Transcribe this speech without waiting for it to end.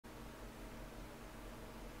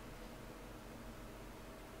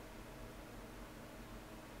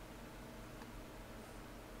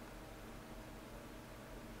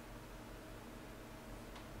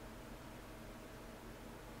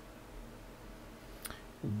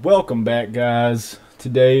Welcome back, guys.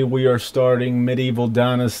 Today we are starting Medieval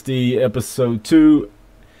Dynasty Episode 2.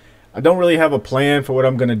 I don't really have a plan for what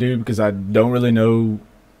I'm going to do because I don't really know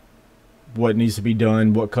what needs to be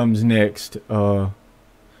done, what comes next. I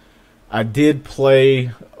did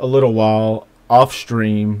play a little while off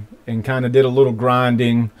stream and kind of did a little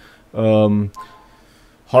grinding.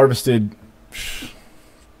 Harvested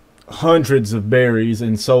hundreds of berries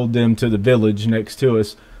and sold them to the village next to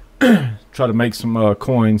us. Try to make some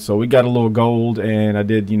coins. So we got a little gold, and I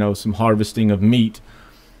did, some harvesting of meat.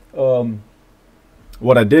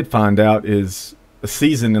 What I did find out is a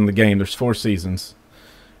season in the game. There's 4 seasons,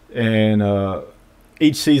 and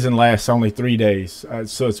each season lasts only 3 days,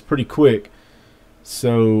 so it's pretty quick.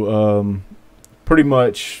 So pretty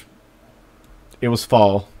much it was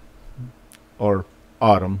fall, or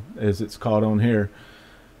autumn as it's called on here.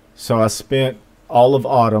 So I spent all of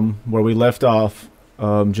autumn where we left off,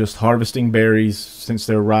 just harvesting berries since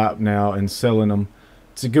they're ripe now and selling them.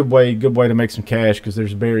 It's a good way to make some cash because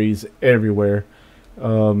there's berries everywhere.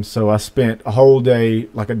 So I spent a whole day,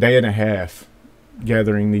 like a day and a half,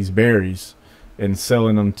 gathering these berries and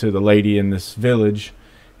selling them to the lady in this village.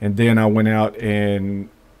 And then I went out and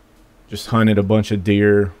just hunted a bunch of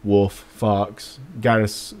deer, wolf, fox, got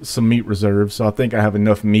us some meat reserves. So I think I have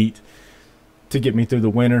enough meat to get me through the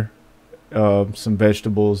winter. Some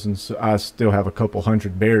vegetables, and so I still have a couple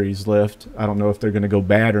hundred berries left. I don't know if they're going to go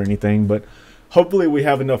bad or anything, but hopefully we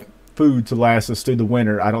have enough food to last us through the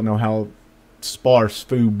winter. I don't know how sparse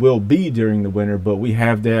food will be during the winter, but we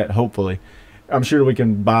have that, hopefully. I'm sure we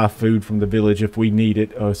can buy food from the village if we need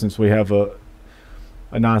it, since we have a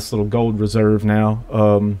nice little gold reserve now.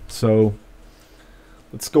 So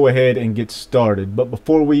let's go ahead and get started. But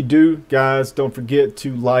before we do, guys, don't forget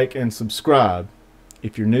to like and subscribe.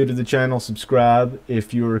 If you're new to the channel, subscribe.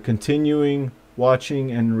 If you're continuing watching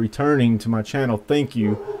and returning to my channel, thank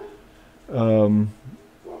you. And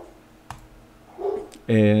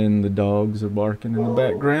the dogs are barking in the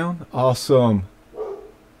background. Awesome.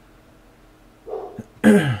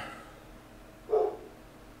 Let's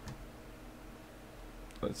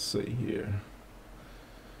see here.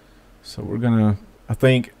 So we're gonna, I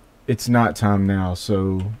think it's nighttime now,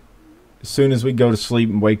 so as soon as we go to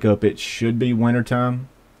sleep and wake up, it should be wintertime,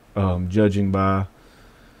 judging by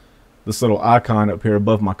this little icon up here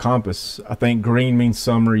above my compass. I think green means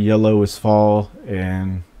summer, yellow is fall,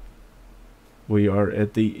 and we are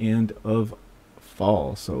at the end of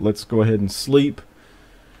fall. So let's go ahead and sleep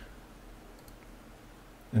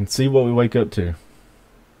and see what we wake up to.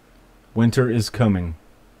 Winter is coming.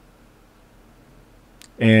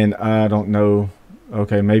 And I don't know.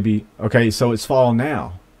 Okay, maybe. Okay, so it's fall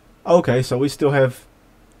now. Okay, so we still have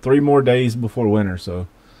 3 more days before winter, so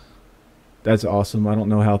that's awesome. I don't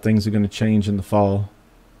know how things are going to change in the fall.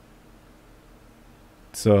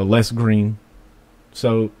 It's less green.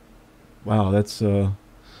 So, wow, that's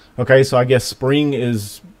okay, so I guess spring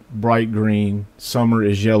is bright green, summer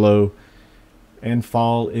is yellow, and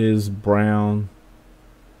fall is brown.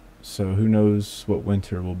 So who knows what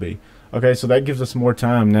winter will be. Okay, so that gives us more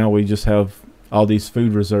time. Now we just have all these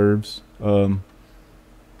food reserves.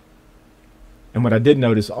 And what I did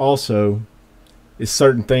notice also is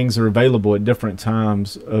certain things are available at different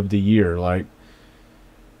times of the year. Like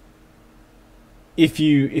if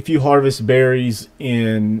you harvest berries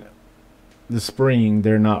in the spring,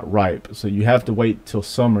 they're not ripe. So you have to wait till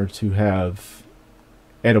summer to have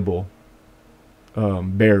edible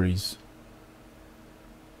berries.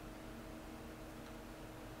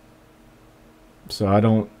 So I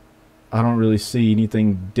don't really see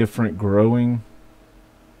anything different growing.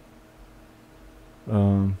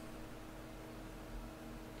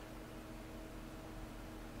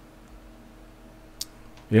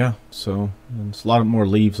 Yeah, so there's a lot more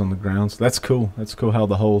leaves on the ground, so that's cool. That's cool how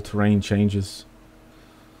the whole terrain changes.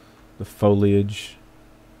 The foliage,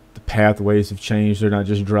 the pathways have changed. They're not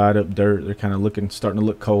just dried up dirt. They're kind of starting to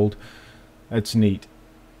look cold. That's neat.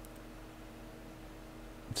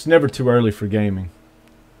 It's never too early for gaming.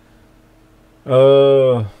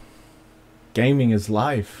 Gaming is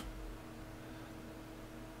life.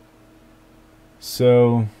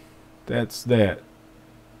 So that's that.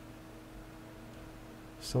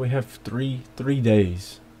 So we have three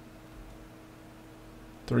days.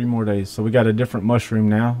 3 more days. So we got a different mushroom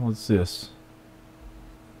now. What's this?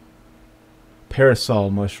 Parasol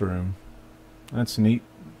mushroom. That's neat.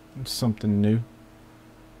 It's something new.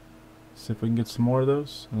 See if we can get some more of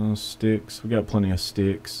those. Sticks. We got plenty of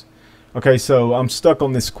sticks. Okay, so I'm stuck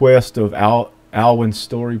on this quest of Alwyn's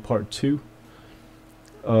Story Part 2.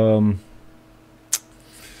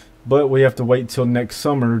 But we have to wait till next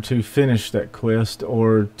summer to finish that quest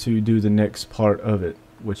or to do the next part of it.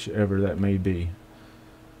 whichever that may be.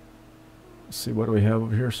 Let's see, what do we have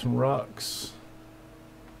over here? Some rocks.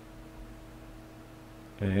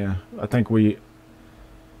 Yeah, I think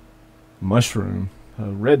mushroom,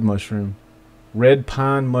 red mushroom, red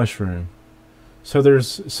pine mushroom.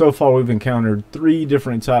 So far we've encountered 3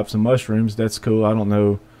 different types of mushrooms. That's cool. I don't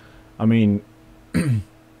know. I mean,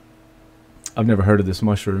 I've never heard of this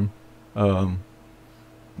mushroom,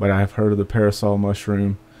 but I have heard of the parasol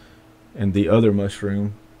mushroom and the other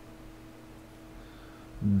mushroom,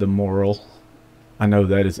 the morel. I know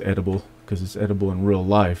that is edible because it's edible in real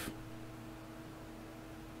life.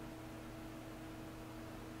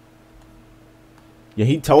 Yeah,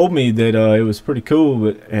 he told me that it was pretty cool,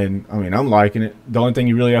 and I mean, I'm liking it. The only thing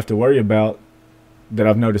you really have to worry about that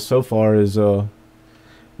I've noticed so far is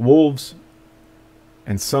wolves,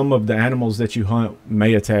 and some of the animals that you hunt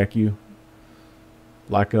may attack you,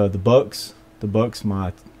 like the bucks. The bucks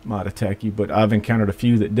might attack you, but I've encountered a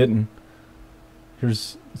few that didn't.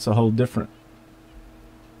 It's a whole different.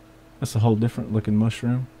 That's a whole different looking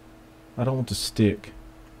mushroom. I don't want to stick.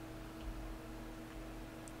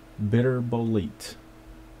 Bitter bolete.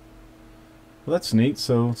 Well, that's neat.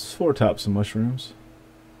 So it's 4 types of mushrooms.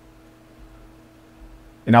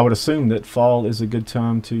 And I would assume that fall is a good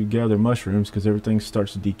time to gather mushrooms because everything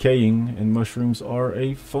starts decaying and mushrooms are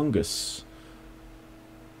a fungus.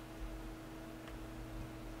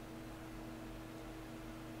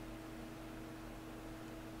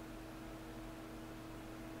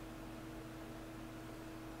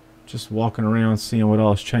 Just walking around seeing what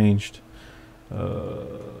all's changed.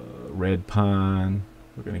 Red pine.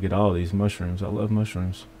 We're gonna get all these mushrooms. I love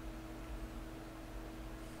mushrooms.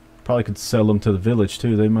 Probably could sell them to the village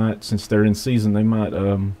too. They might, since they're in season, they might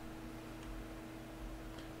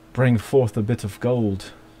bring forth a bit of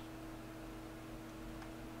gold.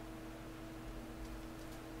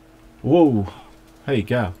 Whoa. Hey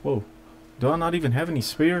guy, whoa. Do I not even have any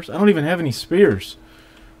spears? I don't even have any spears.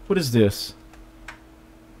 What is this?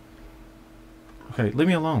 Okay, leave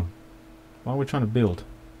me alone. Why are we trying to build?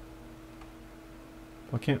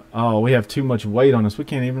 I can't. Oh, we have too much weight on us. We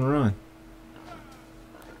can't even run.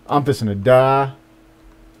 I'm fixing to die.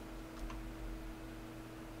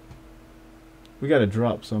 We gotta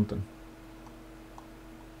drop something.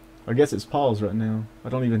 I guess it's paused right now. I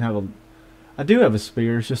don't even have a. I do have a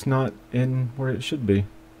spear. It's just not in where it should be.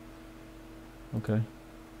 Okay.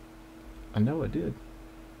 I know I did.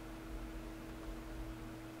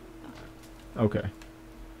 Okay.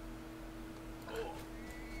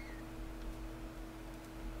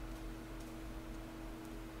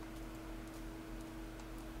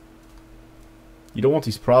 You don't want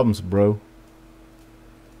these problems, bro.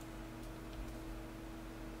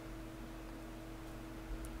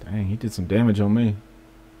 Dang, he did some damage on me.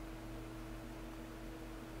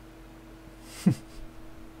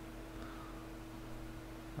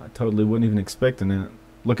 I totally wasn't even expecting that.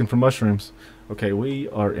 Looking for mushrooms. Okay, we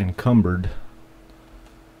are encumbered.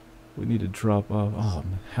 We need to drop off. Oh,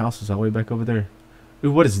 the house is all the way back over there.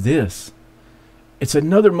 Ooh, what is this? It's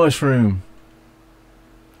another mushroom.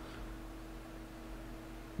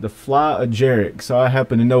 The fly agaric. So I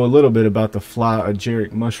happen to know a little bit about the fly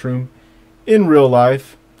agaric mushroom. In real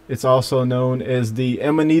life, it's also known as the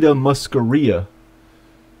Amanita muscaria.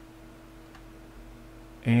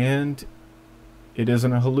 And it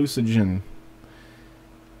isn't a hallucinogen.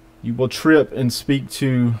 You will trip and speak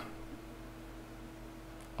to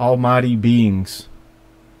almighty beings.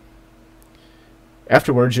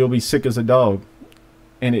 Afterwards, you'll be sick as a dog.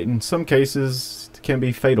 And it, in some cases, can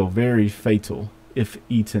be fatal. Very fatal if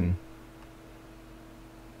eaten.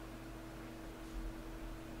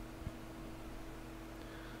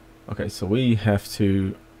 Okay, so we have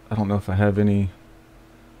to... I don't know if I have any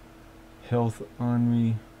health on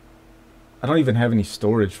me. I don't even have any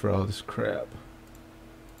storage for all this crap.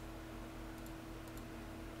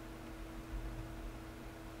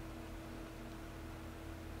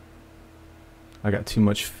 I got too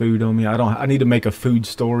much food on me. I need to make a food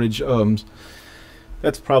storage.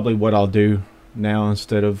 That's probably what I'll do now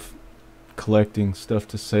instead of collecting stuff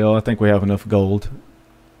to sell. I think we have enough gold.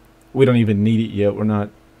 We don't even need it yet. We're not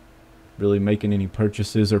really making any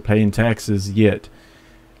purchases or paying taxes yet.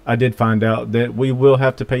 I did find out that we will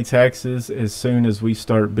have to pay taxes as soon as we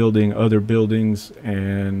start building other buildings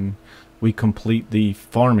and we complete the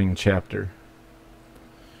farming chapter.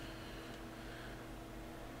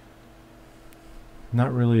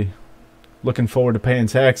 Not really looking forward to paying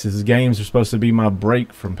taxes. Games are supposed to be my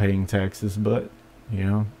break from paying taxes, but, you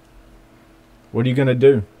know, what are you going to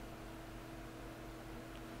do?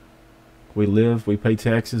 We live, we pay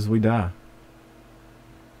taxes, we die.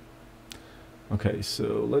 Okay,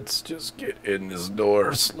 so let's just get in this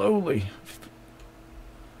door slowly.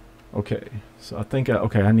 Okay, so I think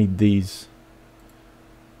okay, I need these.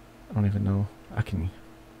 I don't even know. I can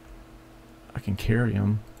carry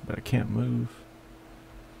them, but I can't move.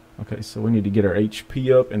 Okay, so we need to get our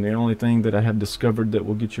HP up, and the only thing that I have discovered that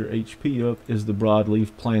will get your HP up is the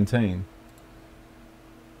broadleaf plantain.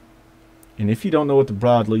 And if you don't know what the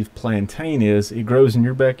broadleaf plantain is, it grows in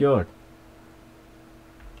your backyard.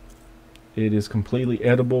 It is completely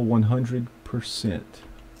edible, 100%.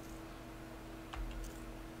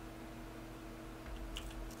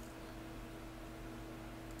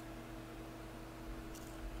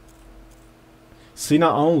 See,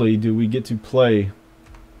 not only do we get to play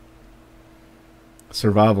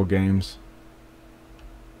survival games,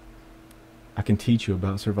 I can teach you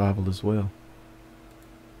about survival as well.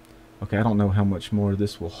 Okay, I don't know how much more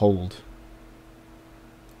this will hold.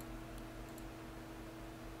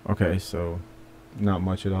 Okay, so not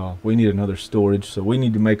much at all. We need another storage, so we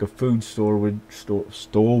need to make a food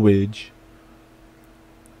storage.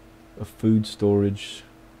 A food storage,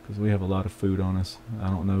 because we have a lot of food on us. I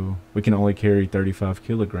don't know. We can only carry 35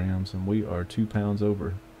 kilograms, and we are 2 pounds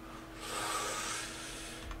over.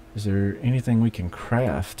 Is there anything we can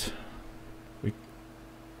craft?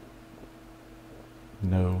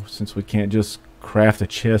 No, since we can't just craft a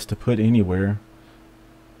chest to put anywhere.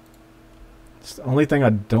 It's the only thing I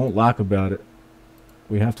don't like about it.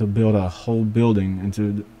 We have to build a whole building, and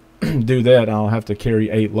to do that I'll have to carry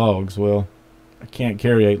 8 logs. Well, I can't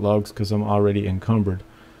carry 8 logs because I'm already encumbered.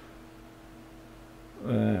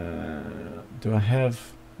 Do I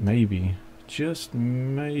have, maybe, just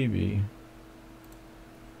maybe,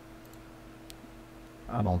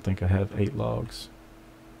 I don't think I have 8 logs.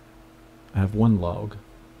 I have 1 log.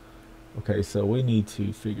 Okay, so we need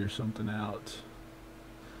to figure something out.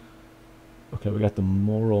 Okay, we got the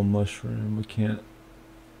moral mushroom. We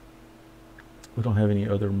don't have any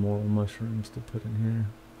other moral mushrooms to put in here.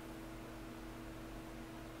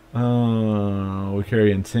 We're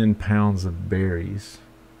carrying 10 pounds of berries.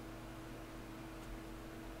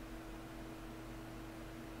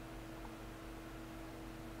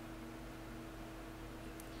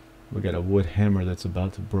 We got a wood hammer that's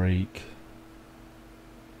about to break.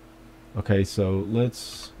 Okay, so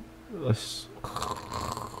let's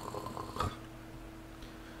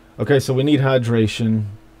okay, so we need hydration.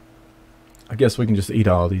 I guess we can just eat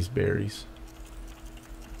all these berries.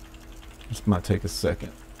 This might take a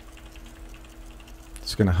second.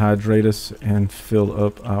 It's gonna hydrate us and fill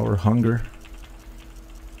up our hunger.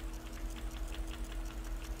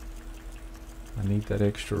 I need that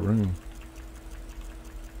extra room.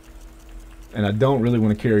 And I don't really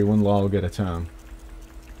want to carry 1 log at a time.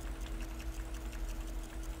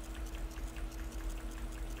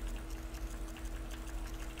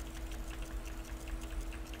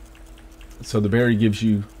 So the berry gives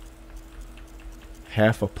you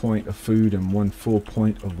half a point of food and 1 full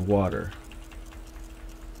point of water.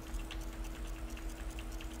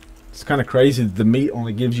 It's kind of crazy that the meat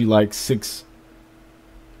only gives you like 6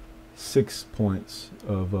 points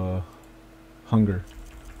of hunger.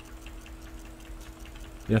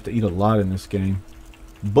 You have to eat a lot in this game.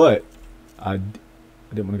 But I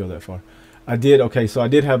didn't want to go that far. Okay, so I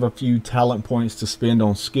did have a few talent points to spend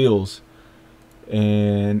on skills.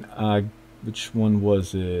 And which one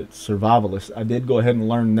was it? Survivalist. I did go ahead and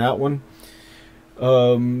learn that one.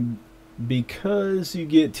 Because you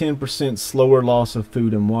get 10% slower loss of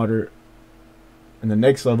food and water. And the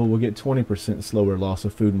next level will get 20% slower loss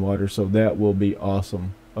of food and water. So that will be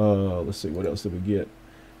awesome. Let's see, what else did we get?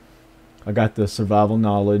 I got the survival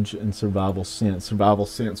knowledge and survival sense. Survival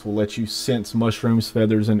sense will let you sense mushrooms,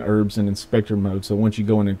 feathers, and herbs in inspector mode. So once you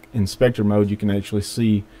go in inspector mode, you can actually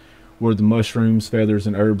see where the mushrooms, feathers,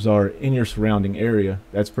 and herbs are in your surrounding area.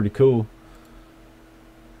 That's pretty cool.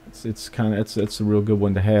 It's a real good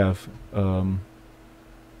one to have.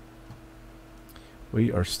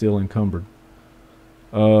 We are still encumbered.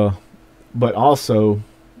 But also,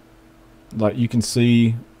 like, you can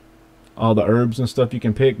see all the herbs and stuff you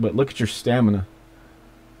can pick, but look at your stamina.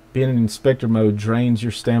 Being in inspector mode drains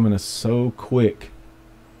your stamina so quick.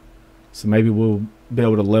 So maybe we'll be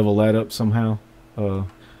able to level that up somehow. I'm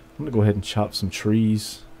gonna go ahead and chop some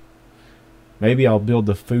trees. Maybe I'll build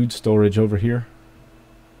the food storage over here.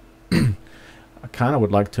 I kind of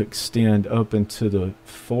would like to extend up into the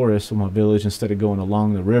forest of my village instead of going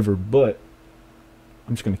along the river, but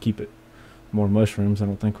I'm just gonna keep it. More mushrooms. I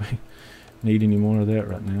don't think we need any more of that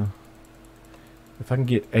right now. If I can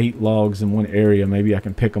get 8 logs in one area, maybe I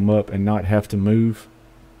can pick them up and not have to move.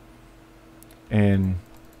 And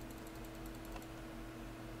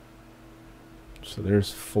so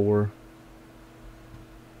there's 4.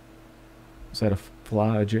 Is that a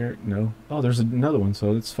fly, Jarek? No. Oh, there's another one.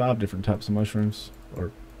 So it's 5 different types of mushrooms.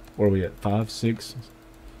 Or where are we at? 5, 6?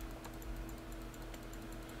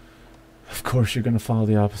 Of course, you're going to follow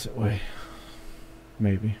the opposite way.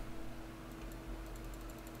 Maybe.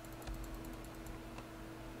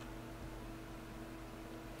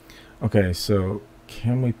 Okay, so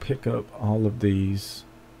can we pick up all of these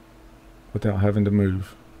without having to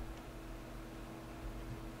move?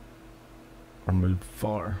 Or move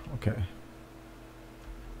far? Okay.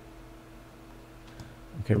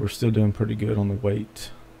 Okay, we're still doing pretty good on the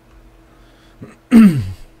weight.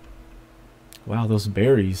 Wow, those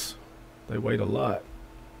berries. They weigh a lot.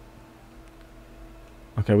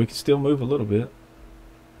 Okay, we can still move a little bit.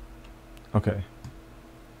 Okay.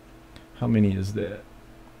 How many is that?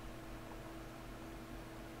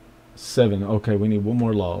 7. Okay, we need one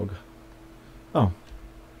more log. Oh.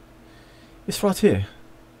 It's right here.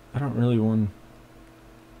 I don't really want...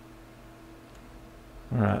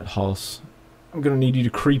 Alright, Hoss. I'm going to need you to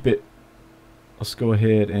creep it. Let's go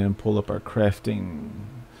ahead and pull up our crafting.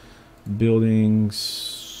 Buildings,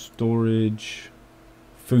 storage,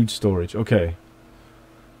 food storage. Okay.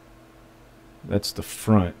 That's the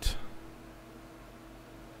front.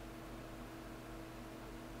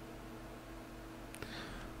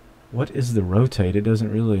 What is the rotate? It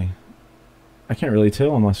doesn't really... I can't really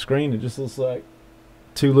tell on my screen. It just looks like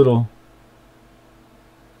two little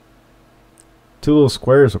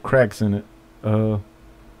squares with cracks in it.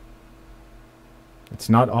 It's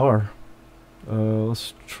not R.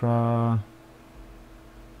 Let's try...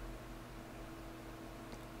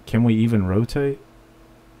 Can we even rotate?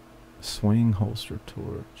 Swing, holster,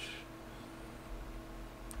 torch.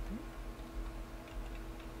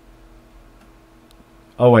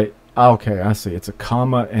 Oh wait, okay, I see. It's a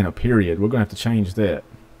comma and a period. We're gonna have to change that.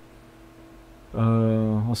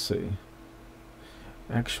 Let's see.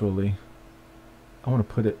 Actually, I want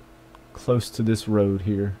to put it close to this road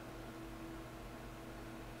here.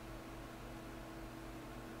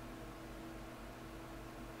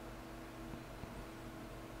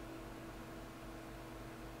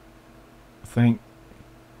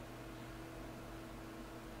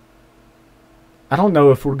 I don't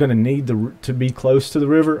know if we're going to need to be close to the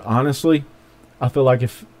river, honestly. I feel like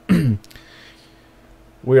if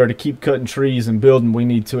we are to keep cutting trees and building, we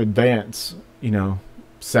need to advance, you know,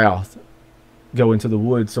 south, go into the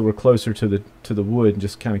woods so we're closer to the wood and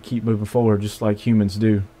just kind of keep moving forward just like humans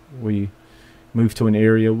do. We move to an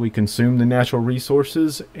area, we consume the natural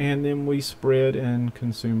resources, and then we spread and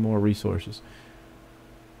consume more resources.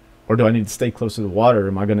 Or do I need to stay close to the water?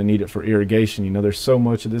 Am I going to need it for irrigation? You know, there's so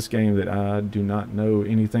much of this game that I do not know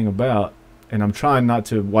anything about. And I'm trying not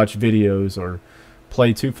to watch videos or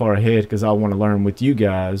play too far ahead because I want to learn with you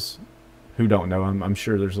guys who don't know. I'm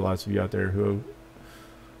sure there's lots of you out there who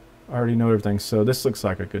already know everything. So this looks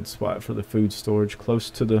like a good spot for the food storage. Close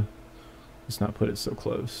to the... Let's not put it so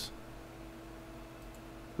close.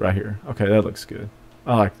 Right here. Okay, that looks good.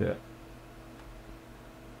 I like that.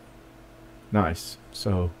 Nice.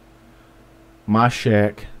 So... my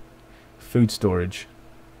shack, food storage.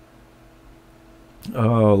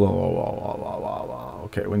 Oh,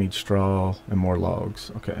 okay, we need straw and more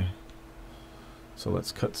logs. Okay. So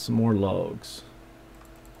let's cut some more logs.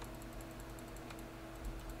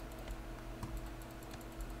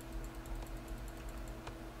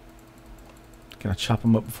 Can I chop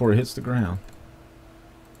them up before it hits the ground?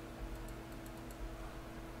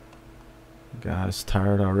 Guy's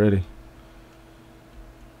tired already.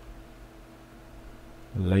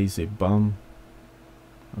 Lazy bum.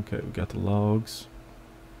 Okay, we got the logs.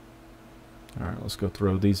 Alright, let's go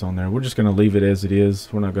throw these on there. We're just going to leave it as it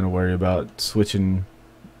is. We're not going to worry about switching.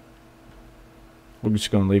 We're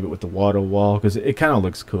just going to leave it with the water wall because it kind of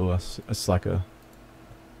looks cool. It's like a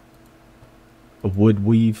wood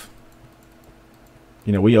weave.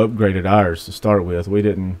 You know, we upgraded ours to start with. We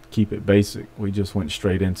didn't keep it basic. We just went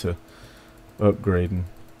straight into upgrading.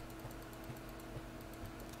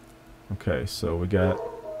 Okay, so we got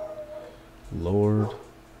Lord.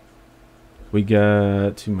 We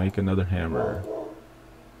got to make another hammer.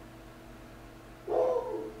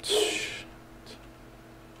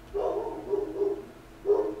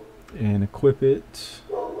 And equip it.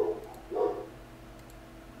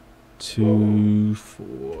 2,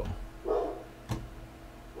 4.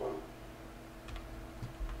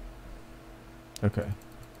 Okay.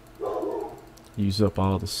 Use up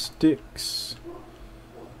all the sticks.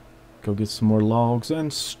 Go get some more logs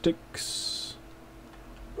and sticks.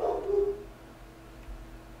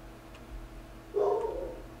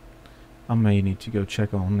 I may need to go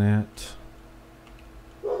check on that.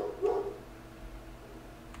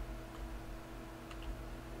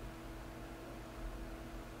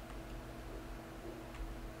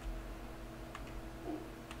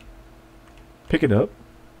 Pick it up.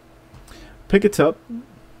 Pick it up.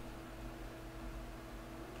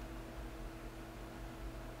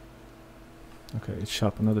 Okay,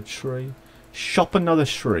 chop another tree. Chop another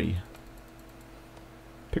tree.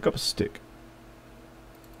 Pick up a stick.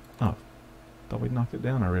 Oh, thought we knocked it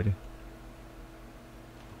down already.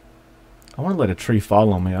 I want to let a tree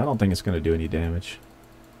fall on me. I don't think it's going to do any damage.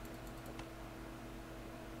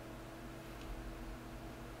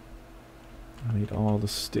 I need all the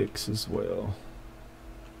sticks as well.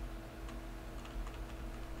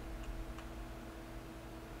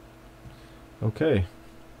 Okay.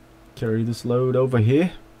 Carry this load over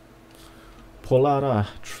here. Pull out a...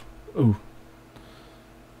 Ooh.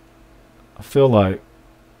 I feel like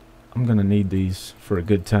I'm going to need these for a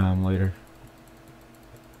good time later.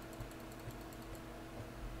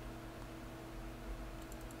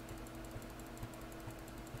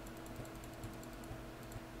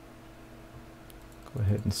 Go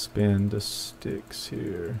ahead and spin the sticks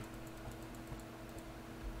here.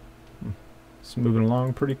 It's moving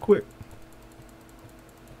along pretty quick.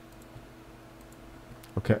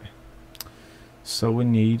 Okay. So we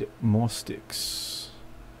need more sticks.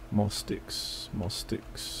 More sticks. More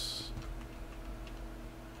sticks.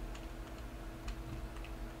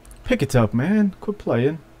 Pick it up, man. Quit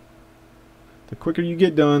playing. The quicker you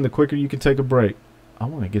get done, the quicker you can take a break. I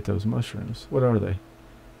want to get those mushrooms. What are they?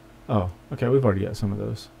 Oh, okay, we've already got some of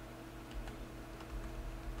those.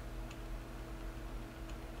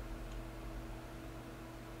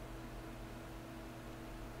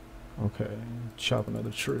 Okay, chop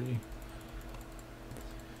another tree.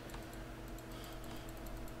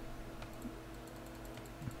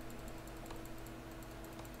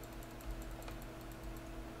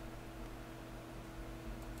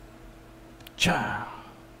 Cha!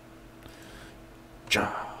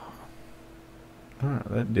 Cha!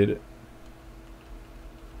 Alright, that did it.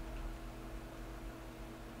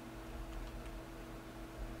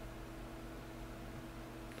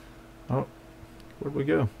 Oh, where'd we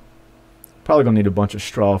go? Probably gonna need a bunch of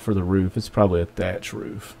straw for the roof. It's probably a thatch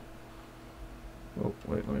roof. Oh,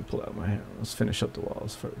 wait, let me pull out my hammer. Let's finish up the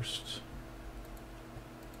walls first.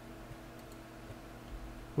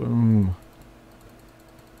 Boom.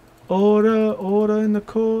 Order, order in the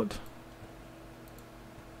court.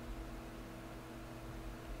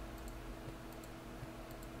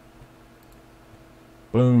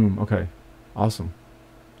 Boom. Okay. Awesome.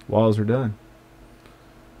 Walls are done.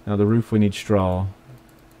 Now the roof, we need straw.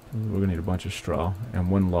 We're gonna need a bunch of straw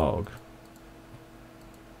and one log.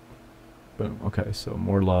 Boom. Okay, so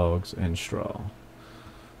more logs and straw.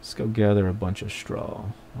 Let's go gather a bunch of straw.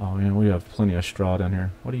 Oh man, we have plenty of straw down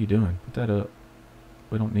here. What are you doing? Put that up.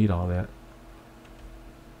 We don't need all that.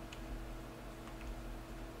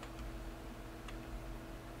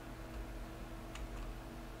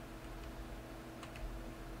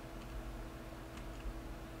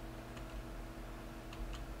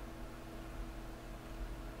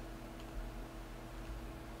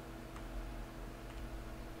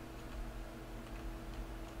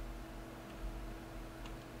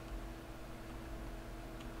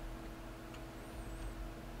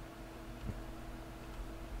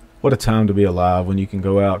 What a time to be alive when you can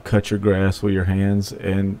go out, cut your grass with your hands,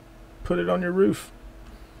 and put it on your roof.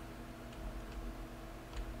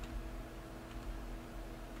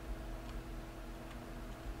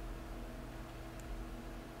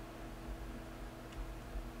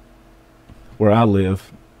 Where I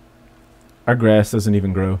live, our grass doesn't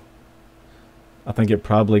even grow. I think it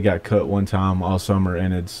probably got cut one time all summer,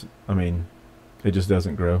 and it just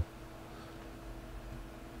doesn't grow.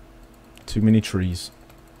 Too many trees.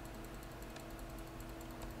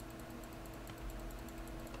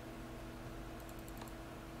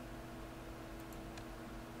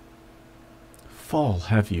 Fall,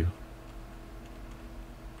 have you?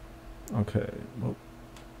 Okay, well,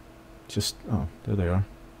 oh, there they are.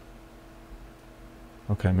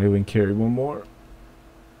 Okay, maybe we can carry one more.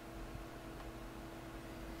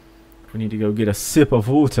 We need to go get a sip of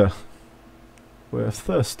water. We're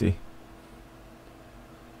thirsty.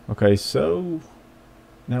 Okay, so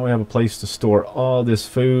now we have a place to store all this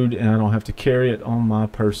food, and I don't have to carry it on my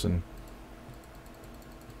person.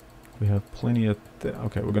 We have plenty of...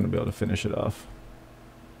 Okay, we're going to be able to finish it off.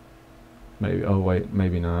 Maybe, oh wait,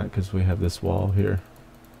 maybe not, because we have this wall here.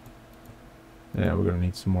 Yeah, we're going to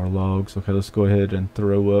need some more logs. Okay, let's go ahead and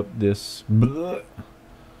throw up this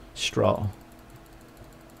straw.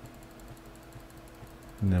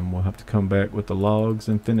 And then we'll have to come back with the logs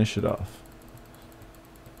and finish it off.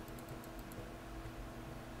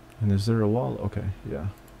 And is there a wall? Okay, yeah.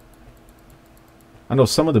 I know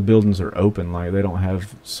some of the buildings are open, like they don't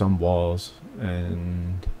have some walls,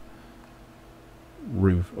 and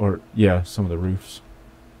roof, or yeah, some of the roofs.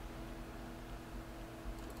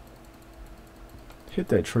 Hit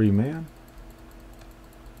that tree, man.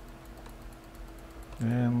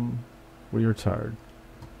 And we are tired.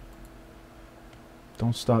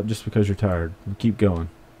 Don't stop just because you're tired. Keep going.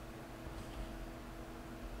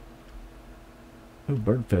 Oh,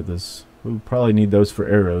 bird feathers. We'll probably need those for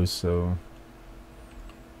arrows, so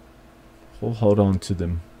we'll hold on to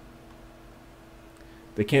them.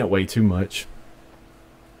 They can't weigh too much.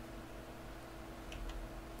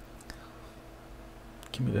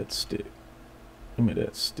 Give me that stick. Give me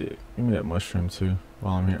that stick. Give me that mushroom too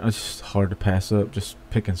while I'm here. It's just hard to pass up just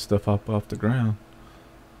picking stuff up off the ground.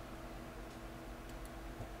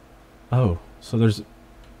 Oh, so there's...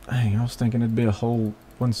 Dang, I was thinking it'd be a whole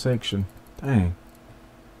one section. Dang.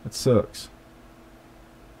 That sucks.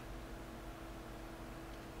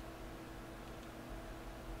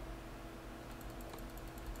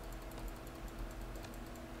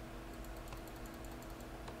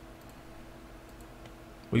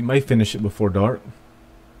 We may finish it before dark.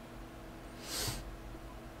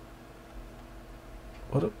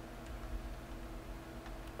 What up?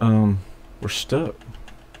 We're stuck.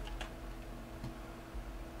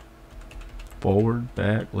 Forward,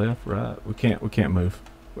 back, left, right. We can't move.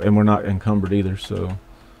 And we're not encumbered either, so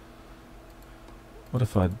what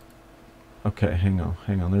if I... Okay, hang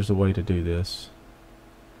on. There's a way to do this.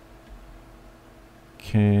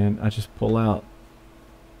 Can I just pull out?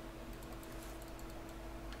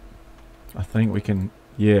 I think we can...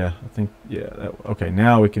 Yeah, I think... Yeah, that, okay,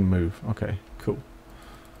 now we can move. Okay, cool.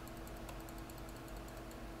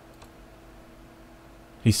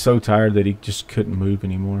 He's so tired that he just couldn't move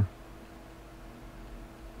anymore.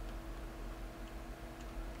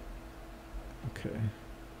 Okay.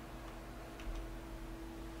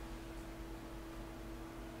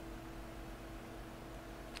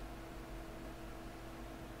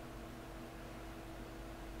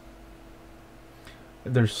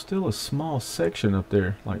 There's still a small section up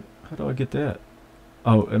there. Like, how do I get that?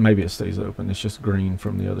 Oh, and maybe it stays open. It's just green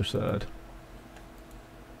from the other side.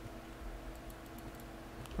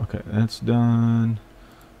 Okay, that's done.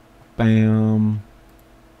 Bam.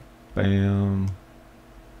 Bam.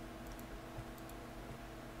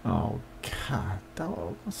 Oh, God.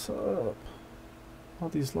 Dog, what's up? All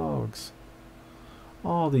these logs.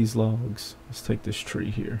 All these logs. Let's take this tree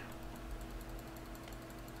here.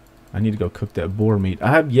 I need to go cook that boar meat.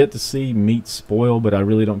 I have yet to see meat spoil, but I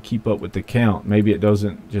really don't keep up with the count. Maybe it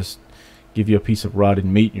doesn't just give you a piece of rotted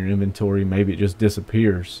meat in your inventory. Maybe it just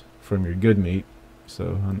disappears from your good meat.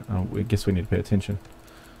 So I guess we need to pay attention.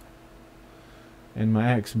 And my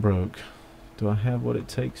axe broke. Do I have what it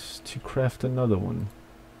takes to craft another one?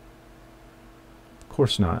 Of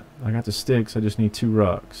course not. I got the sticks. I just need 2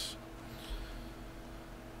 rocks.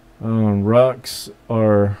 Rocks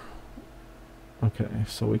are... Okay,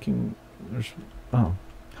 so we can... There's, oh,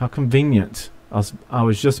 how convenient. I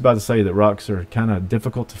was just about to say that rocks are kind of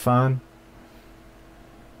difficult to find.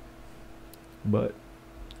 But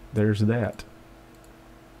there's that.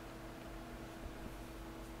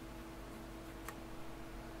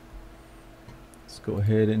 Let's go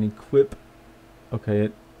ahead and equip. Okay,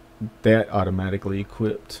 that automatically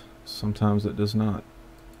equipped. Sometimes it does not.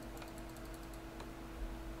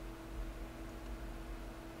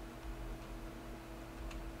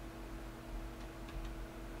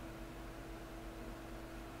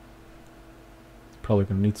 Probably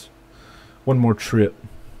gonna need one more trip.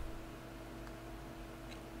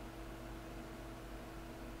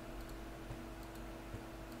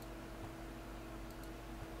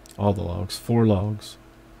 All the logs, 4 logs.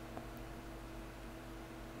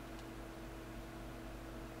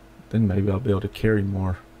 Then maybe I'll be able to carry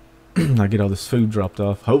more. I get all this food dropped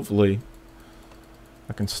off. Hopefully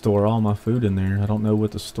I can store all my food in there. I don't know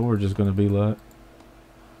what the storage is going to be like.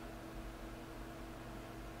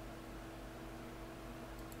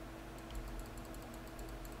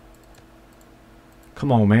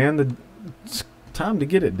 Come on, man. It's time to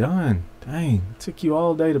get it done. Dang, it took you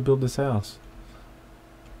all day to build this house.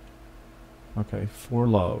 Okay, 4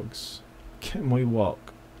 logs. Can we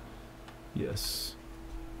walk? Yes.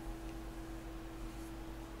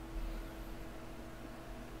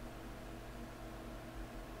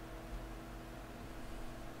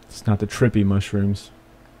 It's not the trippy mushrooms.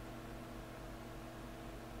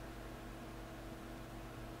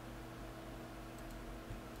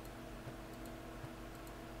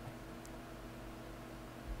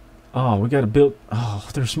 Oh, we gotta build... Oh,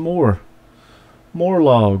 there's more. More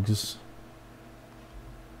logs.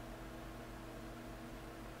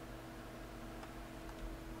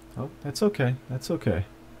 Oh, that's okay. That's okay.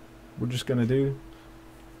 We're just gonna do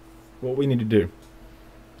what we need to do.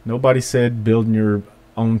 Nobody said building your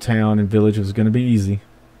own town and village was going to be easy.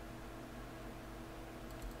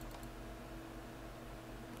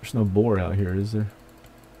 There's no boar out here, is there?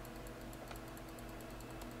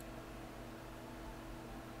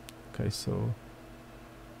 Okay, so...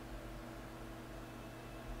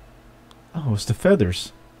 Oh, it's the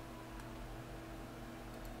feathers.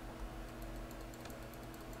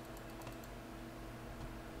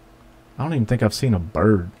 I don't even think I've seen a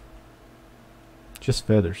bird. Just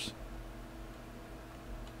feathers.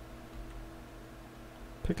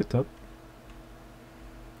 Pick it up.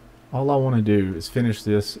 All I want to do is finish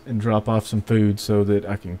this and drop off some food so that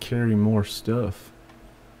I can carry more stuff.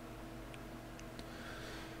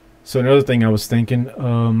 So another thing I was thinking,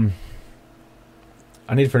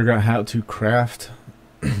 I need to figure out how to craft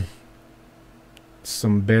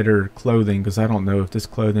some better clothing, because I don't know if this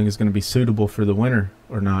clothing is going to be suitable for the winter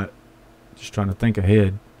or not. Just trying to think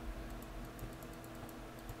ahead.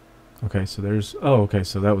 Okay, so there's... Oh, okay,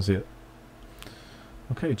 so that was it.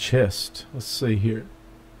 Okay, chest. Let's see here.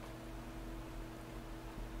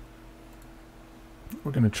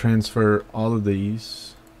 We're going to transfer all of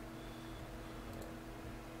these.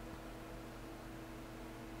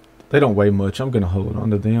 They don't weigh much. I'm going to hold on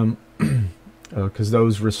to them because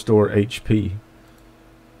those restore HP.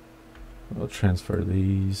 I'll transfer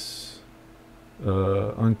these.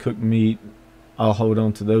 Uncooked meat. I'll hold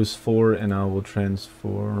on to those 4, and I will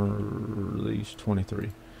transfer these 23.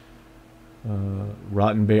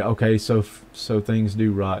 Rotten berry. Okay, so things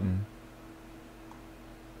do rotten.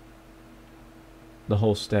 The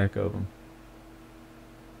whole stack of them.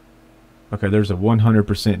 Okay, there's a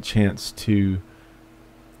 100% chance to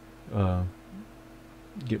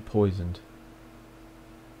get poisoned.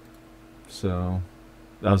 So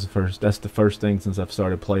that's the first thing since I've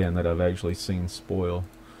started playing that I've actually seen spoil.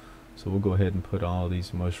 So we'll go ahead and put all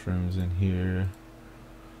these mushrooms in here.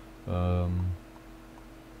 So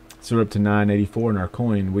we're up to 984 in our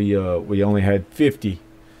coin. We only had 50,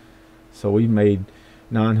 so we made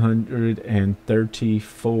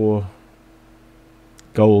 934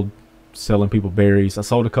 gold selling people berries. I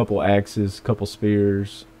sold a couple axes, couple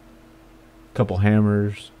spears, couple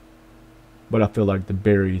hammers, but I feel like the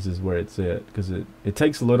berries is where it's at, because it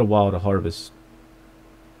takes a little while to harvest,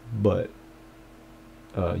 but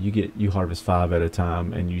you harvest 5 at a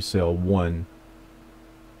time and you sell 1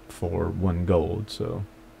 for 1 gold. So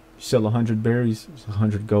you sell 100 berries, it's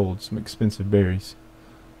 100 gold. Some expensive berries.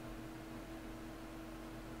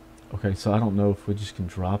 Okay, so I don't know if we just can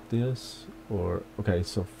drop this or... Okay,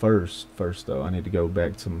 so first though, I need to go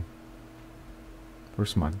back to...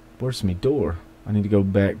 Where's my door? I need to go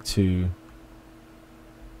back to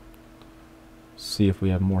see if we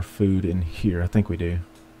have more food in here. I think we do.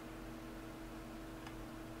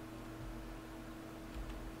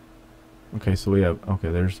 Okay, so we have... Okay,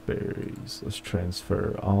 there's berries. Let's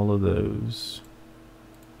transfer all of those.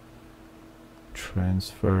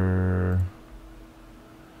 Transfer...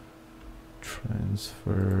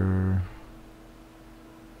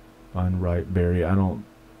 Unripe berry. I don't...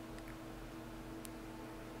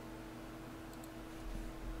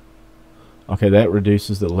 Okay, that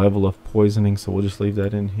reduces the level of poisoning, so we'll just leave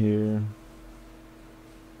that in here.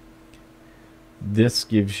 This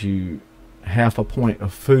gives you half a point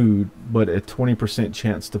of food, but a 20%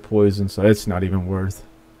 chance to poison, so it's not even worth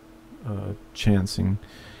chancing.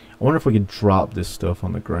 I wonder if we could drop this stuff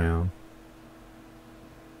on the ground.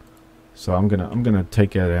 So I'm gonna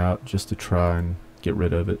take that out just to try and get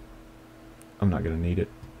rid of it. I'm not gonna need it.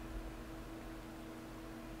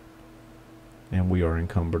 And we are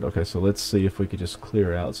encumbered. Okay, so let's see if we could just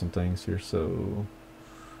clear out some things here. So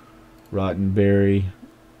rotten berry,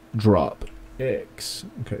 drop X.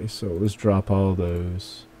 Okay, so let's drop all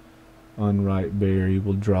those. Unripe berry,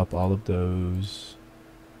 we'll drop all of those.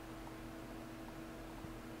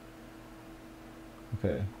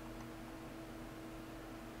 Okay.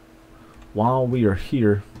 While we are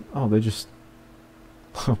here, oh, they just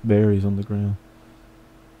left berries on the ground.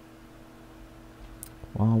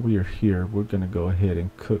 While we are here, we're gonna go ahead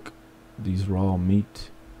and cook these raw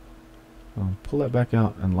meat. Pull that back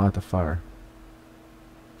out and light the fire.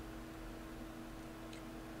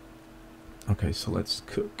 Okay, so let's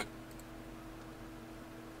cook.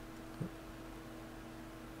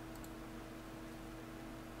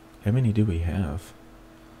 How many do we have?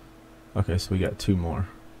 Okay, so we got 2 more.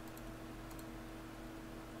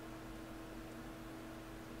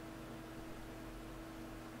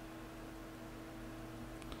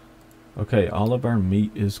 Okay, all of our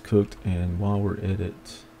meat is cooked, and while we're at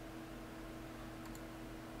it,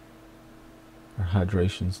 our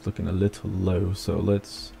hydration's looking a little low, so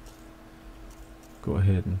let's go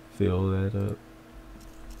ahead and fill that up.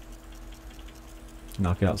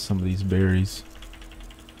 knock out some of these berries.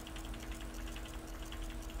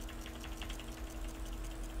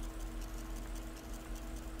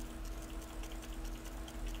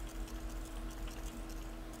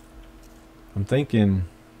 I'm thinking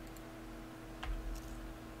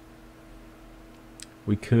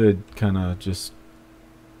we could kind of just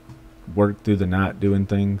work through the night doing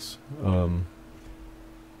things.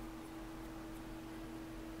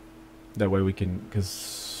 That way we can,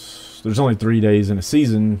 because there's only 3 days in a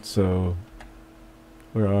season, so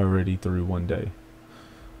we're already through 1 day.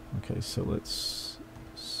 Okay, so let's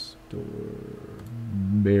store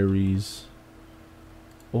berries.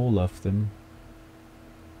 Olaf them.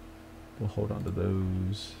 We'll hold on to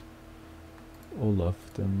those.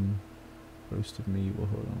 Olaf them. Roasted meat, we'll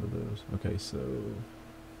hold on to those. Okay, so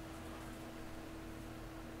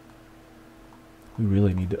we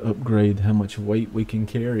really need to upgrade how much weight we can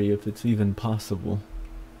carry, if it's even possible.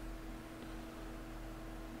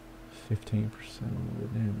 15% on the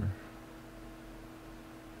wood hammer.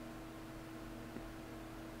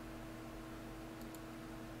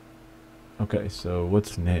 Okay, so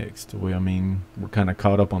what's next? I mean, we're kind of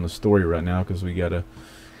caught up on the story right now because we gotta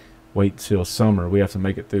wait till summer. We have to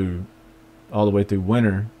make it through all the way through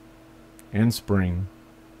winter and spring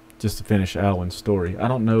just to finish Alwyn's story. I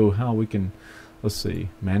don't know how we can. Let's see.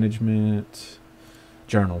 Management.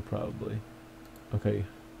 Journal, probably. Okay.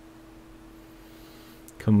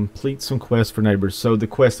 Complete some quests for neighbors. So the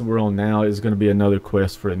quest that we're on now is going to be another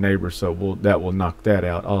quest for a neighbor, so that will knock that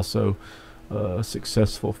out. Also,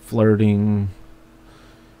 successful flirting.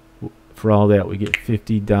 For all that, we get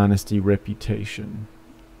 50 dynasty reputation.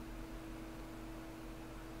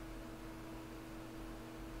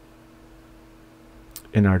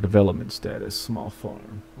 In our development status, small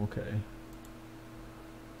farm. Okay.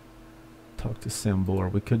 Talk to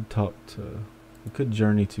Sambor. We could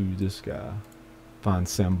journey to this guy. Find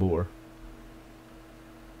Sambor.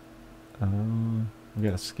 We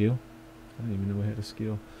got a skill. I didn't even know we had a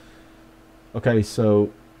skill. Okay,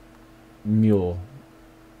 so mule.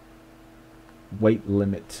 Weight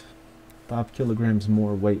limit. 5 kilograms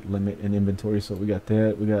more weight limit in inventory, so we got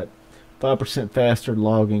that. We got 5% faster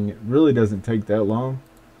logging. It really doesn't take that long.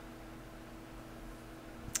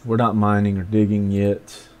 We're not mining or digging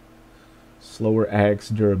yet. Slower axe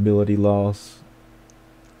durability loss.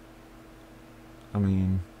 I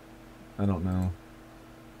mean, I don't know.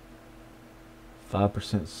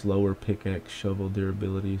 5% slower pickaxe shovel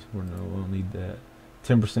durability. We don't need that.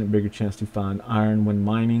 10% bigger chance to find iron when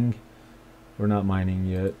mining. We're not mining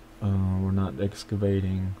yet. We're not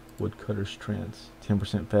excavating. Woodcutter's trance.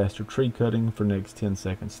 10% faster tree cutting for next 10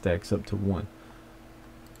 seconds. Stacks up to 1.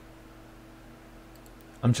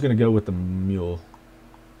 I'm just going to go with the mule.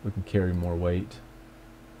 We can carry more weight.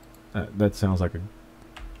 That sounds like a...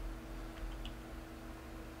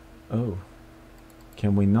 Oh.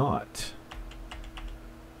 Can we not?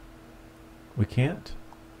 We can't?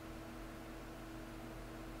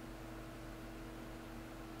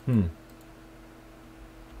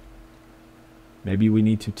 Maybe we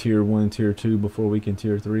need to tier 1, tier 2 before we can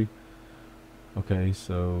tier 3. Okay,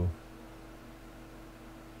 so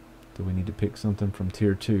do we need to pick something from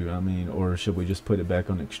tier 2? I mean, or should we just put it back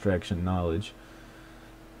on extraction knowledge?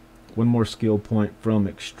 1 more skill point from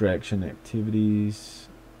extraction activities.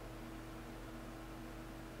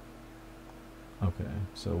 Okay,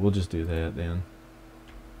 so we'll just do that then.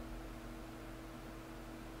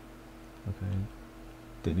 Okay.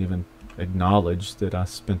 Didn't even acknowledge that I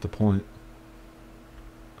spent the point.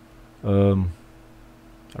 I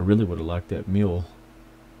really would have liked that mule.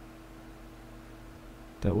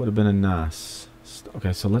 That would have been a nice...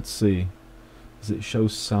 Okay, so let's see. Does it show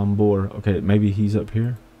Sambor? Okay, maybe he's up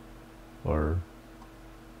here. Or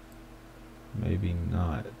maybe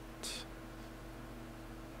not.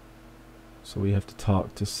 So we have to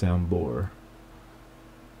talk to Sambor.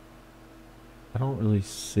 I don't really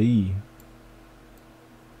see.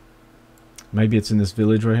 Maybe it's in this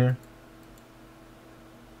village right here.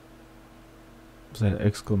 Is that an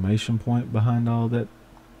exclamation point behind all that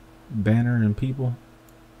banner and people?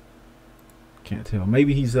 Can't tell.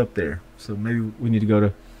 Maybe he's up there. So maybe we need to go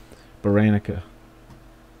to Baranica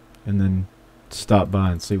and then stop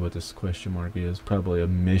by and see what this question mark is. Probably a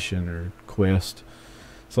mission or quest.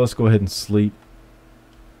 So let's go ahead and sleep.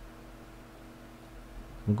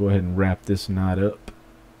 We'll go ahead and wrap this night up.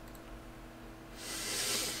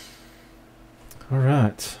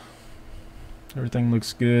 Alright. Everything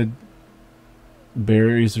looks good.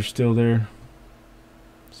 Berries are still there.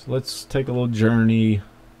 So let's take a little journey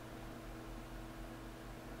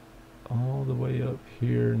all the way up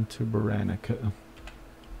here into Baranica.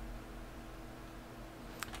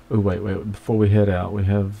 Oh wait, before we head out, we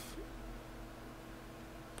have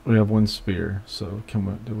one spear. So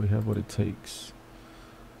do we have what it takes?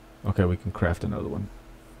 Okay, we can craft another one.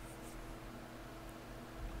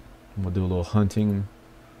 And we'll do a little hunting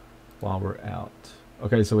while we're out.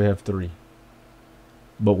 Okay, so we have 3.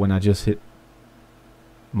 But when I just hit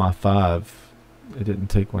my 5, it didn't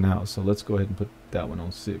take one out. So let's go ahead and put that one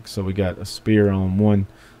on 6. So we got a spear on 1,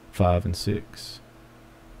 5, and 6.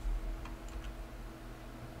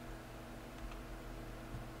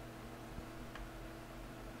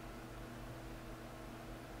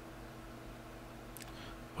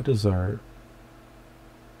 What is our...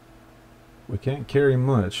 We can't carry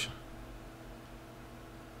much.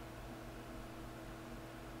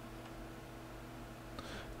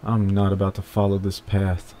 I'm not about to follow this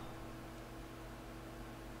path.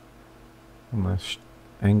 I'm going to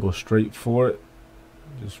angle straight for it.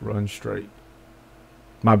 Just run straight.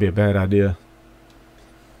 Might be a bad idea.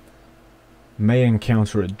 May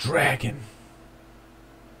encounter a dragon.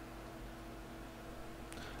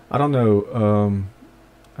 I don't know.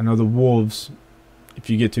 I know the wolves, if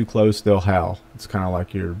you get too close, they'll howl. It's kind of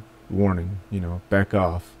like your warning, you know, back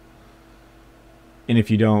off. And if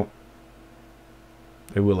you don't,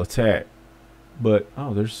 they will attack. But,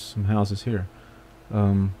 oh, there's some houses here.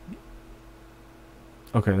 Okay,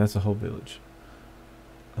 that's a whole village.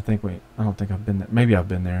 I don't think I've been there. Maybe I've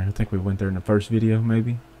been there. I think we went there in the first video,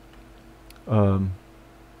 maybe. But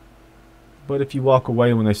if you walk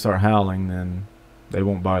away when they start howling, then they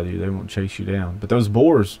won't bother you. They won't chase you down. But those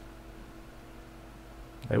boars,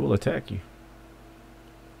 they will attack you.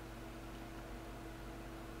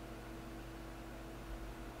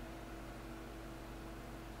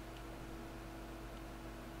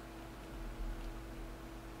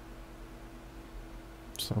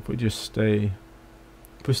 So if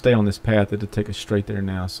we stay on this path, it'll take us straight there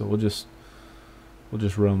now. So we'll just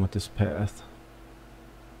run with this path.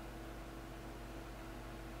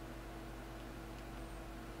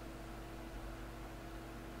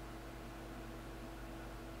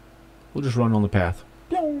 We'll just run on the path.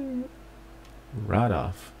 Right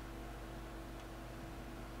off.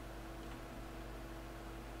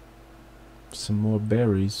 Some more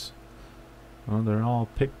berries. Oh, they're all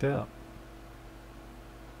picked up.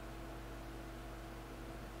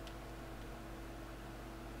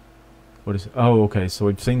 What is it? Oh, okay. So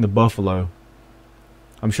we've seen the buffalo.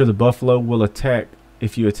 I'm sure the buffalo will attack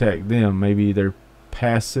if you attack them. Maybe they're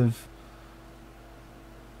passive.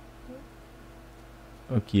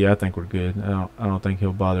 Okay, yeah, I think we're good. I don't think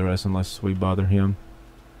he'll bother us unless we bother him.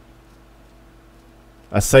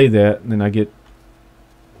 I say that, and then I get...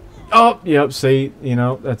 Oh, yep, see, you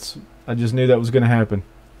know, I just knew that was going to happen.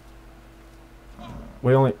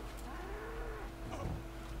 We only...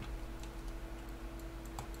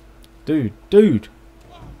 Dude.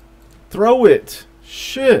 Throw it.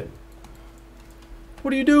 Shit.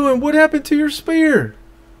 What are you doing? What happened to your spear?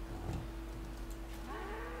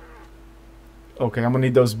 Okay, I'm gonna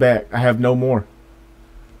need those back. I have no more.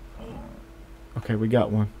 Okay, we got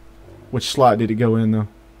one. Which slot did it go in, though?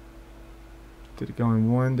 Did it go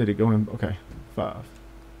in 1? Did it go in... Okay, 5.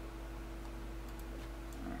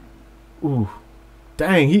 Ooh.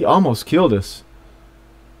 Dang, he almost killed us.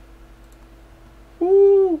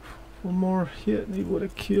 Ooh. One more hit and he would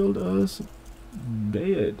have killed us.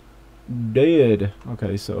 Dead.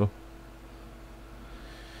 Okay, so...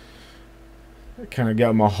 I kind of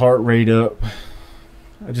got my heart rate up.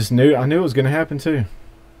 I knew it was going to happen too.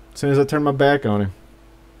 As soon as I turned my back on him.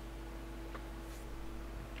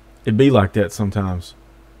 It'd be like that sometimes.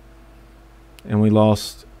 And we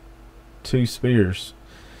lost 2 spears.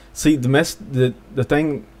 See, another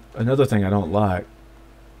thing I don't like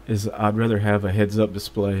is I'd rather have a heads-up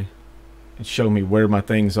display and show me where my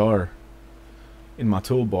things are in my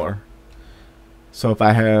toolbar. So if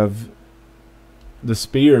I have the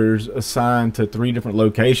spears assigned to 3 different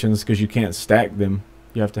locations, because you can't stack them,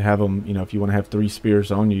 you have to have them, you know, if you want to have 3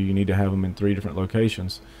 spears on you, you need to have them in 3 different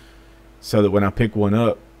locations, so that when I pick one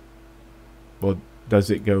up, well,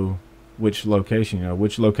 does it go which location? You know,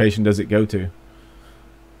 which location does it go to?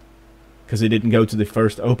 Because it didn't go to the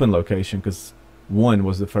first open location, because 1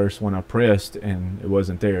 was the first one I pressed and it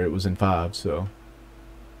wasn't there. It was in 5, so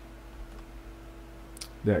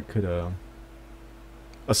that could a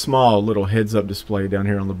small little heads-up display down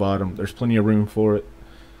here on the bottom. There's plenty of room for it.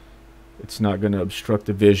 It's not going to obstruct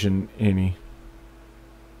the vision any.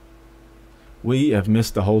 We have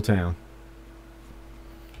missed the whole town.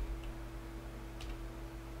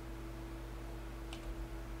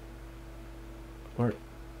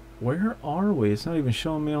 Where are we? It's not even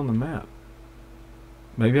showing me on the map.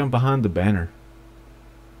 Maybe I'm behind the banner.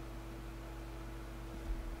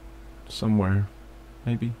 somewhere,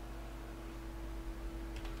 maybe.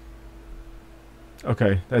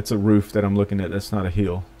 Okay, that's a roof that I'm looking at. That's not a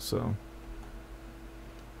hill. So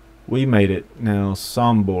we made it. Now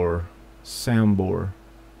Sambor.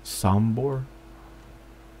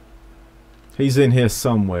 He's in here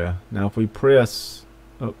somewhere. Now if we press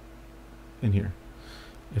up in here,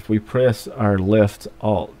 if we press our left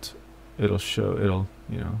alt, it'll show,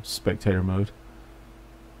 you know, spectator mode.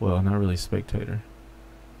 Well, not really spectator.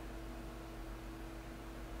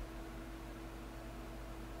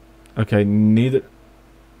 Okay, neither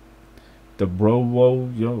the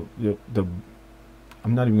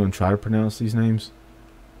I'm not even gonna try to pronounce these names.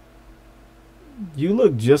 You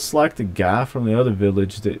look just like the guy from the other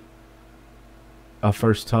village that I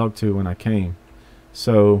first talked to when I came.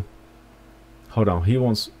 So hold on, he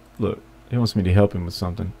wants me to help him with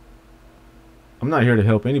something. I'm not here to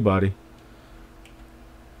help anybody.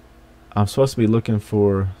 I'm supposed to be looking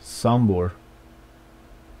for Sambor.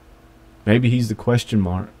 Maybe he's the question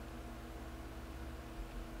mark.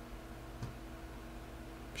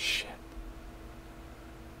 Shit.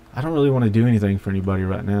 I don't really want to do anything for anybody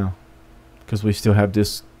right now, because we still have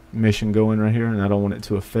this mission going right here, and I don't want it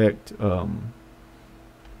to affect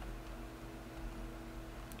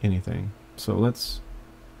anything. So let's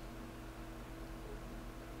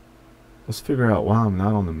figure out why I'm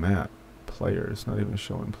not on the map. Player, it's not even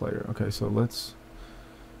showing player. Okay, so let's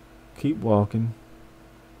keep walking.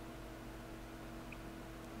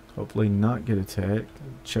 Hopefully not get attacked.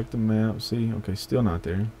 Check the map, see. Okay, still not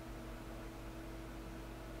there.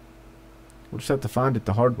 We'll just have to find it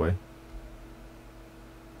the hard way.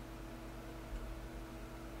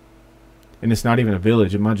 And it's not even a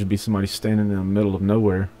village. It might just be somebody standing in the middle of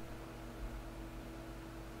nowhere.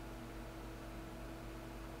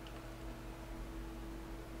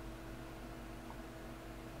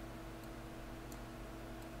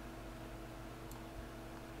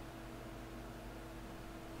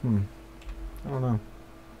 I don't know.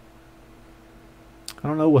 I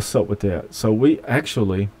don't know what's up with that. So we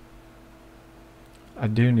actually, I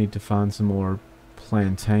do need to find some more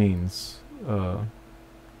plantains.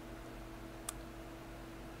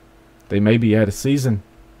 They may be out of season.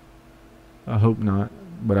 I hope not,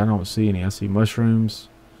 but I don't see any. I see mushrooms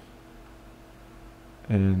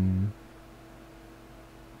and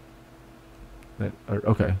that are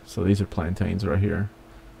okay. So these are plantains right here.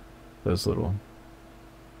 Those little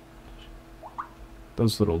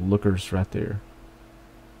lookers right there.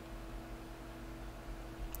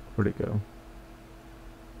 Where'd it go?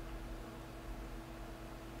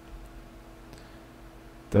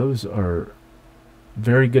 Those are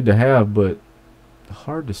very good to have, but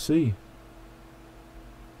hard to see.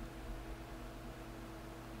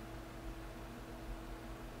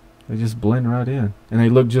 They just blend right in, and they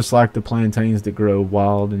look just like the plantains that grow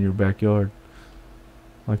wild in your backyard.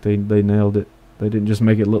 Like they nailed it. They didn't just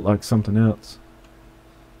make it look like something else.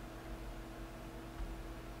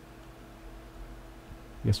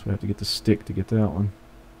 Guess we have to get the stick to get that one.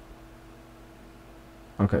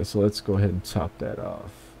 Okay, so let's go ahead and top that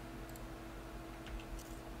off.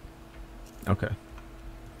 Okay.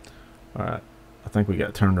 Alright. I think we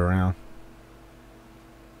got turned around.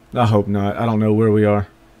 I hope not. I don't know where we are.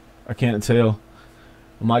 I can't tell.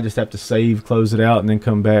 I might just have to save, close it out, and then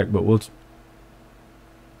come back, but we'll...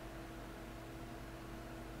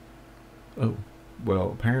 Oh.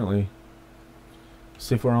 Well, apparently...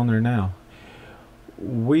 See if we're on there now.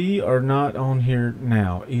 We are not on here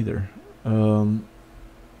now either.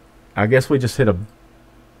 I guess we just hit a...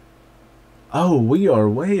 Oh, we are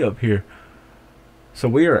way up here. So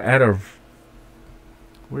we are out of...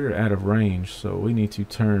 We're out of range, so we need to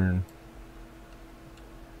turn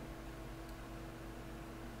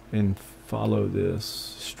and follow this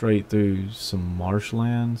straight through some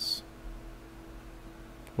marshlands.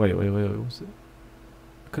 Wait, what was it?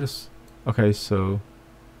 I could have... Okay, so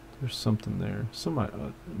there's something there. Somebody,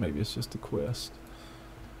 maybe it's just a quest.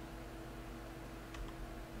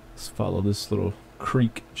 Let's follow this little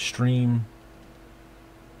creek stream.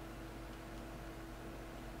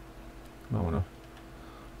 I want to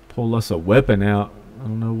pull us a weapon out. I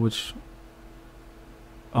don't know which.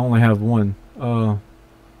 I only have one.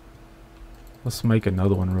 Let's make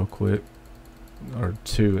another one real quick, or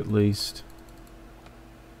two at least.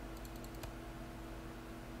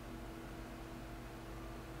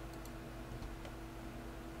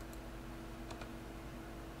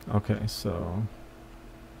 Okay, so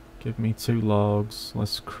give me 2 logs.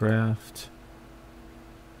 Let's craft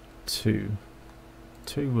two.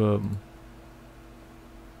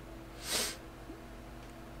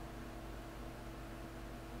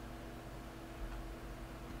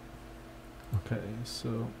 Okay,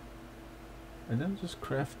 so And then just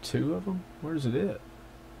craft 2 of them? Where's it at?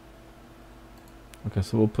 Okay,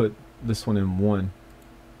 so we'll put this one in 1.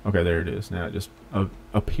 Okay, there it is. Now it just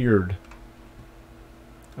appeared.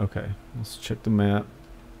 Okay, let's check the map.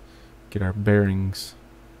 Get our bearings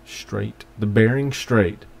straight. The bearing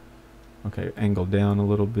straight. Okay, angle down a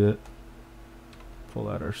little bit. Pull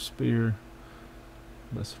out our spear.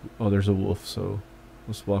 Oh, there's a wolf, so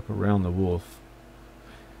let's walk around the wolf.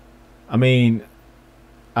 I mean,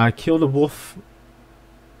 I killed a wolf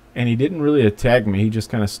and he didn't really attack me. He just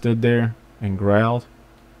kind of stood there and growled.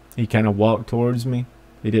 He kind of walked towards me.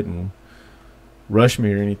 He didn't rush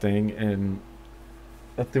me or anything, and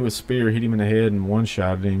I threw a spear, hit him in the head, and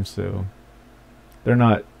one-shotted him. So they're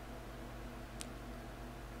not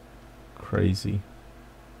crazy.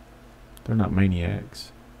 They're not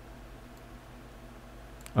maniacs.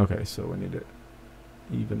 Okay, so we need to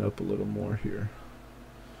even up a little more here.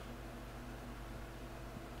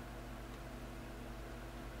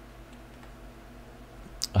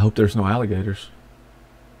 I hope there's no alligators.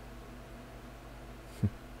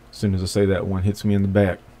 As soon as I say that, one hits me in the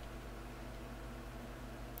back.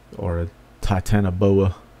 Or a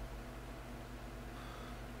titanoboa.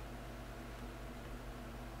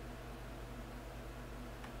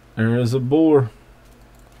 There is a boar.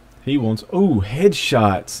 He wants... Oh,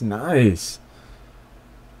 headshots. Nice.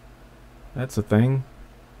 That's a thing.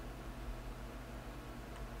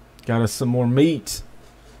 Got us some more meat.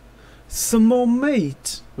 Some more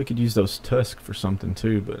meat. We could use those tusks for something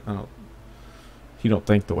too, but I don't... You don't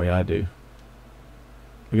think the way I do.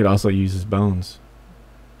 We could also use his bones.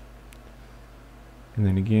 And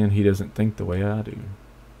then again, he doesn't think the way I do.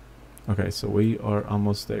 Okay, so we are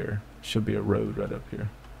almost there. Should be a road right up here.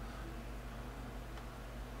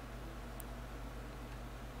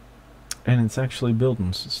 And it's actually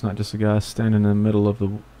buildings. It's not just a guy standing in the middle of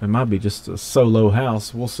the... It might be just a solo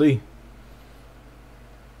house. We'll see.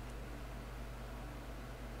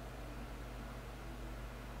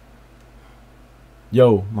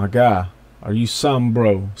 Yo, my guy. Are you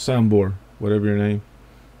Sambor, whatever your name?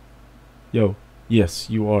 Yo, yes,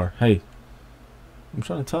 you are. Hey, I'm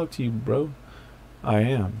trying to talk to you, bro. I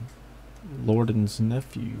am. Lorden's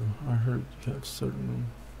nephew. I heard you have certain...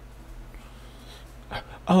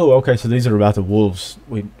 Oh, okay, so these are about the wolves.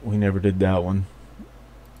 We never did that one.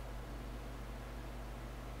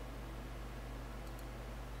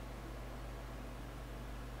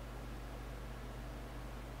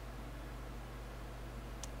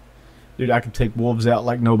 Dude, I could take wolves out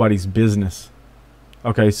like nobody's business.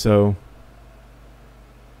 Okay, so...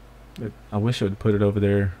 I wish I would put it over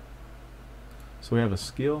there. So we have a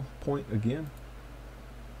skill point again.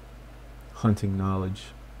 Hunting knowledge.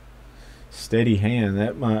 Steady hand,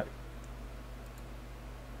 that might...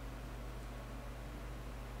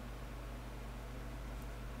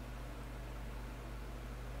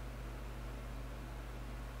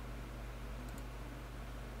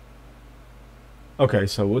 Okay,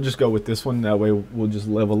 so we'll just go with this one. That way we'll just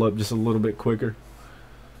level up just a little bit quicker.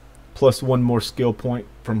 Plus 1 more skill point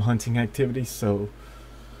from hunting activities, so...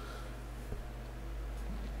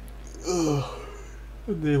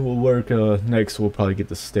 And then we'll work, next we'll probably get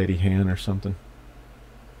the steady hand or something.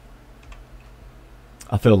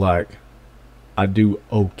 I feel like I do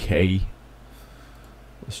okay.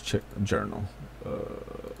 Let's check the journal.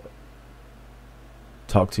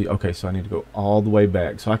 Talk to you. Okay, so I need to go all the way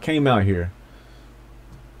back. So I came out here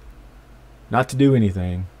not to do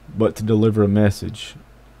anything, but to deliver a message.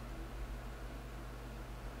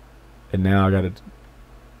 And now I gotta...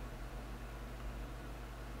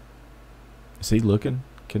 Is he looking?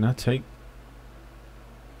 Can I take...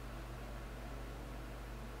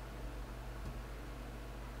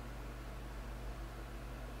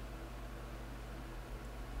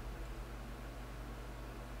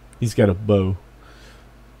 He's got a bow.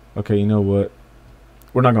 Okay, you know what?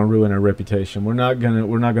 We're not gonna ruin our reputation. We're not gonna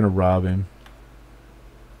rob him.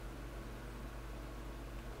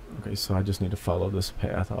 Okay, so I just need to follow this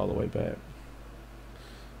path all the way back.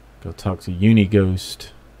 Go talk to Uni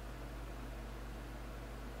Ghost.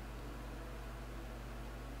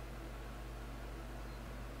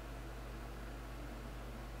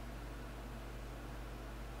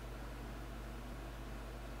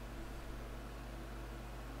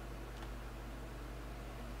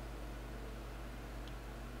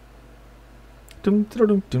 Dum dum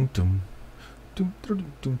dum dum dum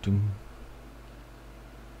dum dum dum.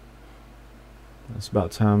 It's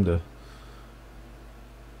about time to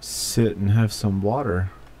sit and have some water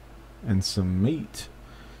and some meat.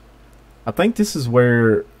 I think this is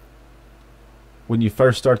where, when you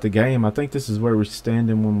first start the game, I think this is where we're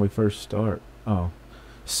standing when we first start. Oh,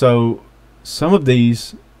 so some of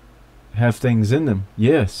these have things in them.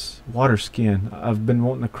 Yes, water skin. I've been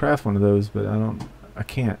wanting to craft one of those, but I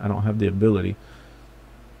can't. I don't have the ability.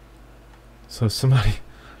 So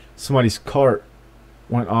somebody's cart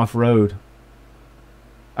went off road.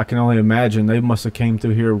 I can only imagine they must have came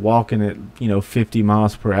through here walking at 50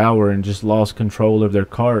 miles per hour and just lost control of their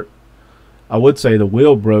cart. I would say the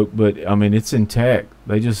wheel broke, but I mean it's intact.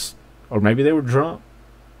 Or maybe they were drunk.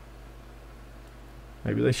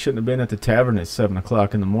 Maybe they shouldn't have been at the tavern at 7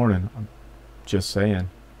 o'clock in the morning. I'm just saying.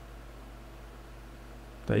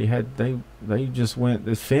 They just went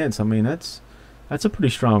the fence. I mean that's a pretty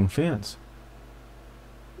strong fence.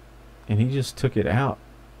 And he just took it out.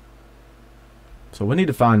 So we need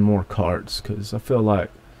to find more carts, because I feel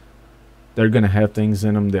like they're going to have things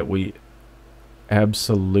in them that we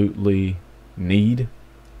absolutely need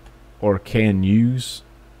or can use.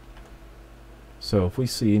 So if we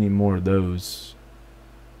see any more of those,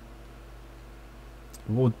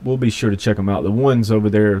 we'll be sure to check them out. The ones over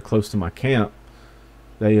there close to my camp,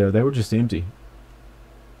 they were just empty.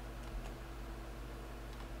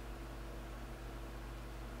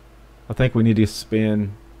 I think we need to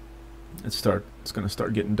spend. It's going to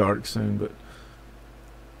start getting dark soon, but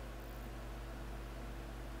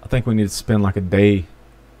I think we need to spend like a day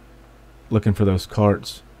looking for those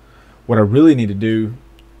carts. What I really need to do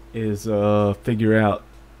is figure out.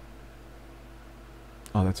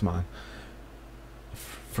 Oh, that's mine.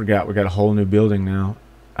 Forgot we got a whole new building now.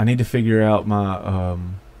 I need to figure out my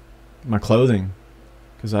my clothing,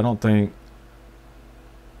 because I don't think,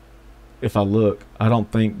 if I look, I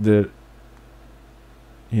don't think that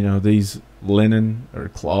these linen or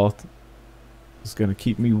cloth is going to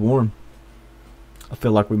keep me warm. I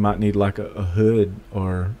feel like we might need like a hood,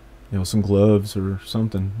 or some gloves or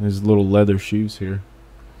something. There's little leather shoes here.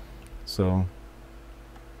 So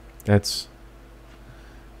that's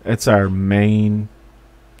our main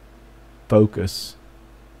focus,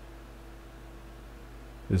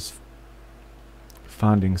 is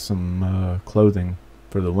finding some clothing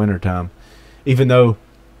for the winter time. Even though,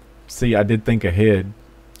 see, I did think ahead.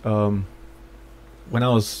 When I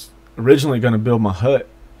was originally going to build my hut,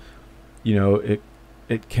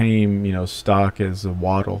 it came stock as a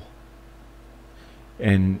wattle,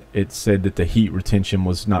 and it said that the heat retention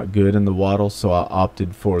was not good in the wattle, so I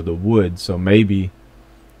opted for the wood. So maybe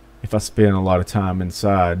if I spend a lot of time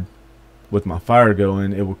inside with my fire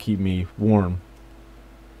going, it will keep me warm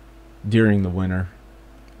during the winter,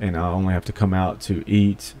 and I only have to come out to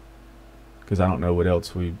eat, because I don't know what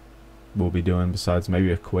else we will be doing besides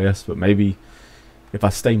maybe a quest. But maybe if I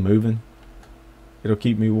stay moving, it'll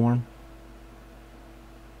keep me warm.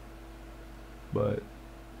 But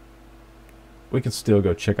we can still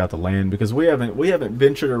go check out the land, because we haven't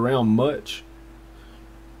ventured around much.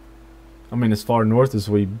 I mean, as far north as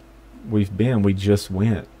we've been, we just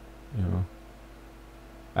went.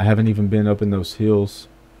 I haven't even been up in those hills.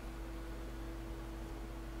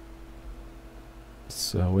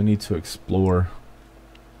 So we need to explore.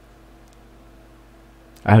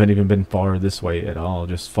 I haven't even been far this way at all,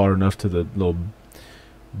 just far enough to the little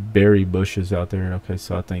berry bushes out there. Okay,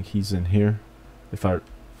 so I think he's in here. If I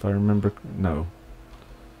remember, no.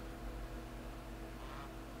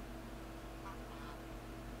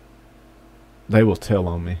 They will tell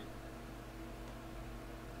on me.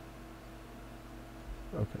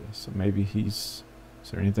 Okay, so maybe he's...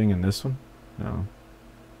 Is there anything in this one? No.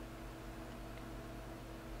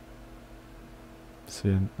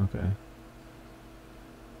 See, okay.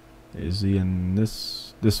 Is he in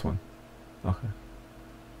this one? Okay.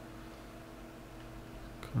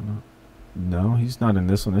 No, he's not in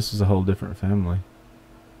this one. This is a whole different family.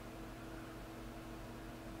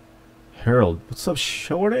 Harold, what's up,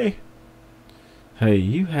 shorty? Hey,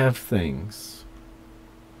 you have things.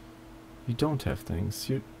 You don't have things.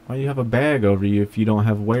 Why you have a bag over you if you don't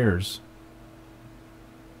have wares?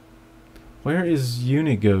 Where is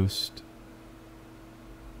Unighost?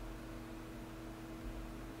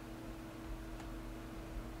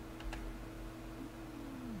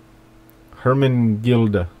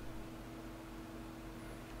 Hermengilda.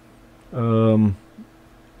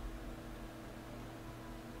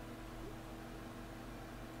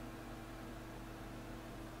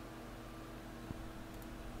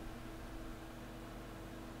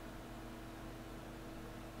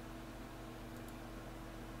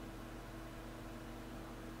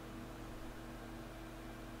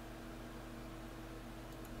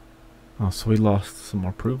 Oh, so we lost some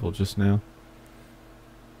approval just now.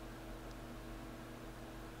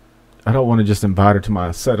 I don't want to just invite her to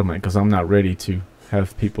my settlement, because I'm not ready to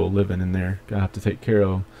have people living in there. I have to take care of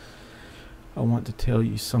them. I want to tell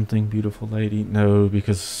you something, beautiful lady. No,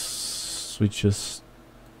 because we just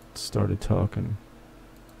started talking.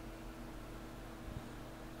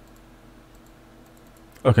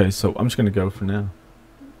 Okay, so I'm just gonna go for now.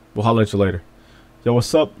 We'll holler at you later. Yo,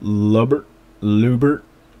 what's up, Lubert? Lubert?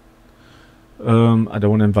 I don't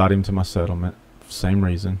want to invite him to my settlement. Same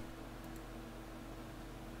reason.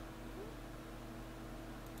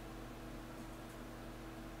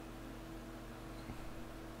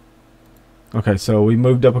 Okay, so we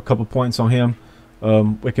moved up a couple points on him.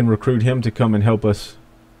 We can recruit him to come and help us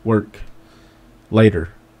work later.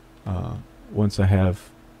 Once I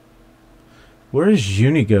have... Where is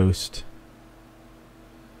Unighost?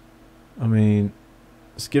 I mean,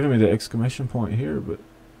 it's giving me the exclamation point here, but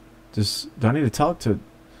do I need to talk to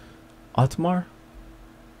Otmar?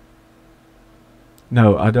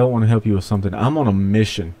 No, I don't want to help you with something. I'm on a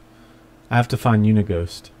mission. I have to find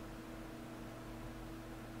Unighost.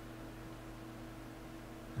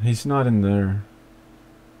 He's not in there.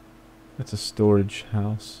 That's a storage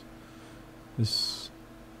house. He's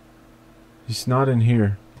not in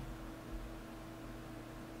here.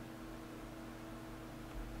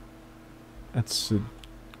 That's a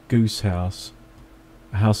goose house.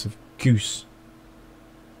 A house of goose.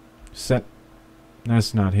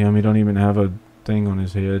 That's not him. He don't even have a thing on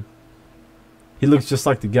his head. He looks just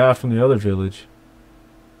like the guy from the other village.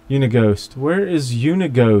 Unighost. Where is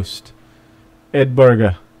Unighost?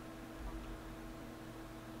 Edberga.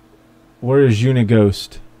 Where is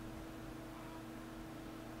Unighost?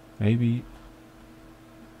 Maybe.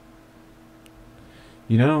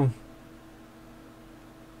 You know.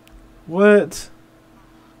 What?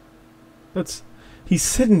 He's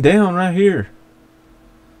sitting down right here.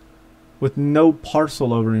 With no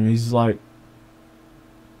parcel over him. He's like.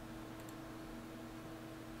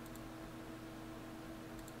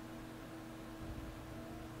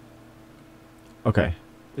 Okay.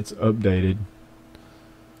 It's updated.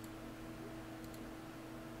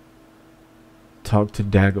 Talk to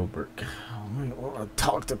Dagobert. I don't want to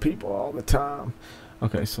talk to people all the time.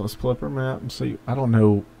 Okay, so let's pull up our map and see. I don't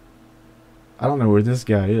know where this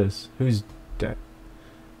guy is. Who's that?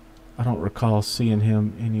 I don't recall seeing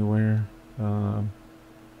him anywhere.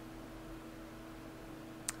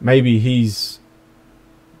 Maybe he's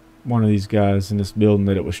one of these guys in this building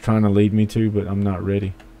that it was trying to lead me to, but I'm not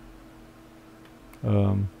ready.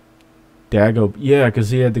 Dago. Yeah, because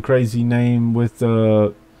he had the crazy name with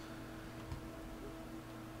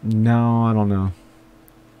no, I don't know.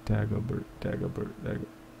 Dagobert.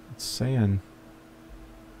 It's saying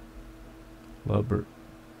Lubert.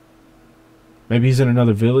 Maybe he's in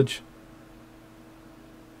another village.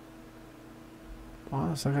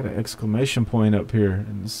 Wow, so I got an exclamation point up here,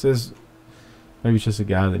 and it says maybe it's just a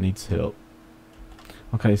guy that needs help.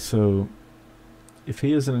 Okay, so if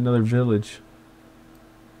he is in another village,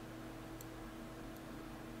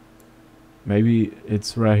 maybe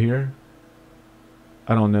it's right here.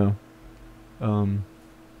 I don't know. But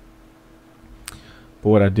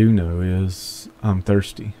what I do know is I'm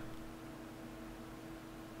thirsty.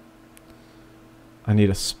 I need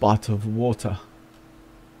a spot of water.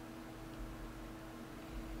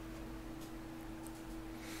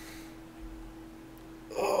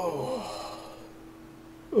 Oh.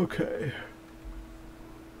 Okay.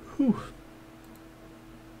 Whew.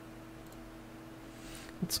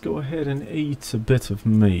 Let's go ahead and eat a bit of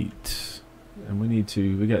meat. And we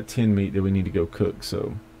got 10 meat that we need to go cook,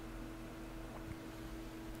 so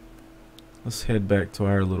let's head back to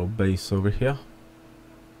our little base over here.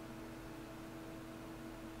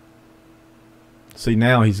 See,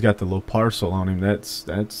 now he's got the little parcel on him. That's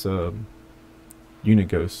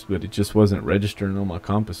Unighost, but it just wasn't registering on my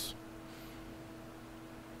compass.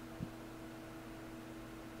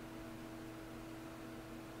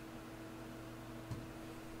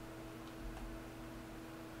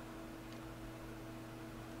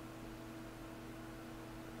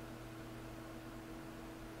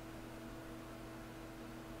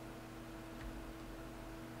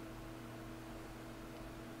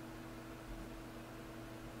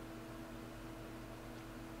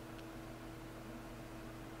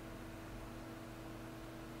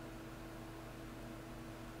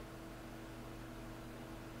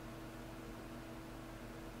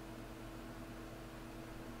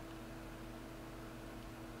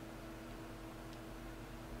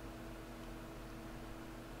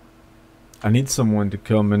 I need someone to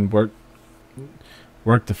come and work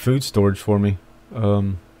the food storage for me.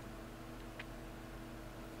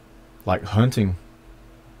 Like hunting.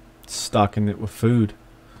 Stocking it with food.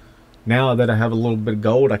 Now that I have a little bit of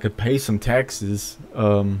gold, I could pay some taxes.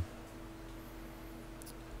 And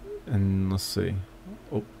let's see.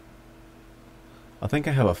 Oh. I think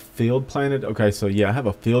I have a field planted. Okay, so yeah, I have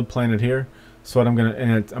a field planted here. So what I'm gonna,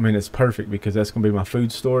 and I mean, it's perfect because that's gonna be my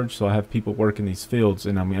food storage. So I have people working these fields,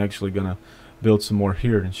 and I'm actually gonna build some more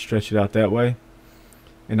here and stretch it out that way.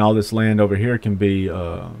 And all this land over here can be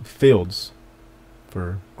fields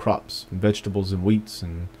for crops and vegetables and wheats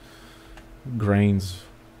and grains,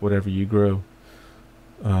 whatever you grow.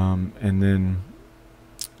 And then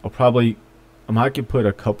I might could put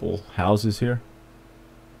a couple houses here,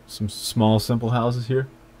 some small simple houses here,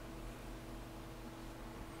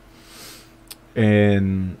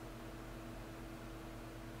 and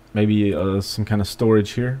maybe some kind of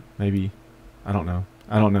storage here. Maybe, I don't know,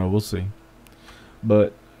 we'll see.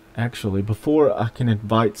 But actually, before I can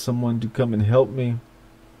invite someone to come and help me,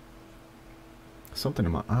 something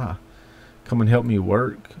in my eye, come and help me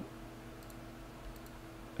work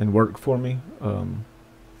for me,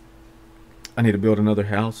 I need to build another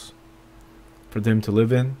house for them to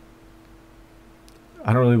live in.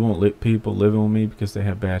 I don't really want people living with me because they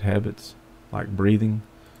have bad habits like breathing,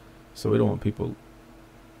 so we don't want people.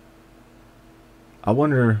 I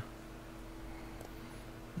wonder,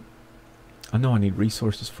 I know I need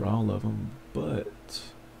resources for all of them, but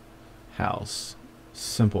house,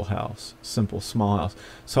 simple small house.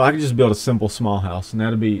 So I could just build a simple small house, and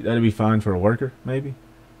that'd be fine for a worker, maybe.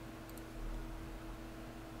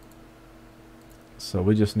 So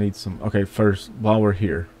we just need some. Okay, first, while we're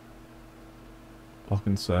here, walk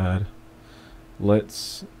inside.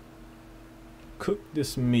 Let's cook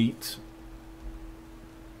this meat.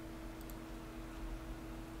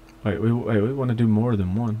 Wait, we want to do more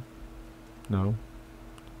than one. No.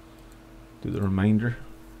 Do the remainder.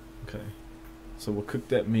 Okay. So we'll cook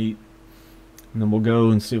that meat, and then we'll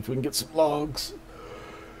go and see if we can get some logs,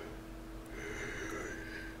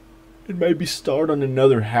 and maybe start on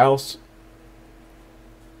another house.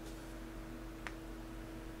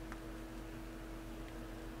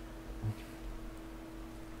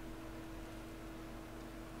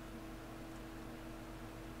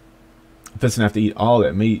 I'm gonna have to eat all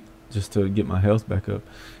that meat just to get my health back up.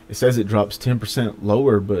 It says it drops 10%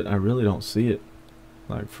 lower, but I really don't see it.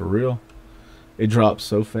 Like, for real. It drops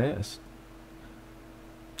so fast.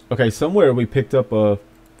 Okay, somewhere we picked up a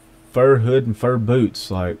fur hood and fur boots.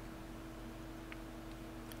 Like,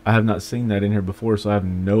 I have not seen that in here before, so I have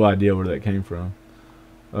no idea where that came from.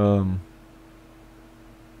 A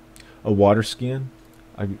water skin.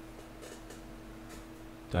 Do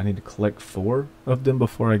I need to collect 4 of them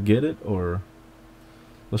before I get it? Or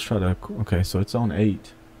let's try to. Okay, so it's on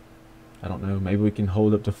 8. I don't know. Maybe we can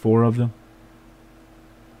hold up to 4 of them.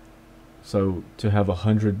 So to have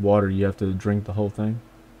 100 water, you have to drink the whole thing.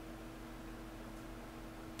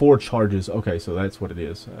 4 charges. Okay, so that's what it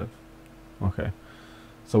is. Okay.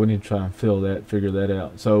 So we need to try and figure that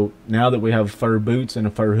out. So now that we have fur boots and a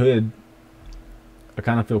fur hood, I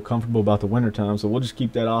kind of feel comfortable about the wintertime. So we'll just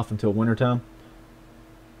keep that off until wintertime.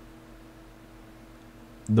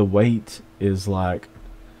 The weight is like,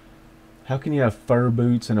 how can you have fur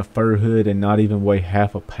boots and a fur hood and not even weigh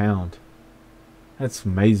half a pound? That's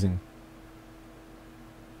amazing.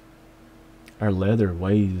 Our leather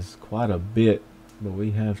weighs quite a bit, but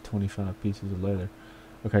we have 25 pieces of leather.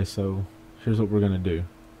 Okay, so here's what we're gonna do.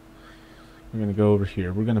 We're gonna go over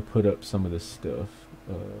here. We're gonna put up some of this stuff.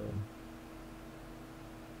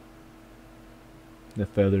 The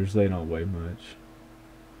feathers, they don't weigh much.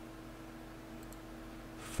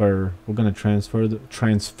 Fur. We're gonna transfer the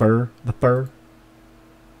fur.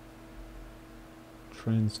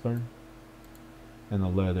 Transfer. And the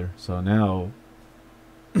leather. So now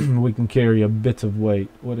we can carry a bit of weight.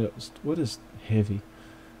 What else? What is heavy?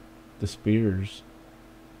 The spears.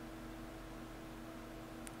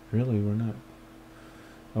 Really, we're not.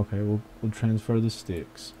 Okay, we'll transfer the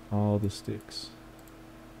sticks. All the sticks.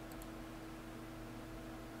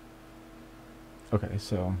 Okay,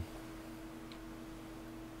 so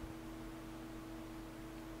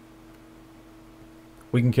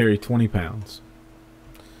we can carry 20 pounds.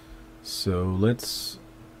 So let's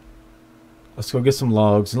go get some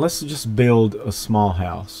logs and let's just build a small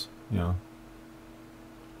house, you know.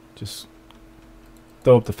 Just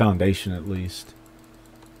throw up the foundation at least.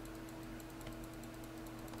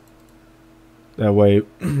 That way,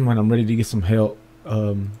 when I'm ready to get some help,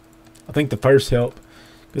 I think the first help,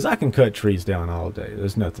 because I can cut trees down all day.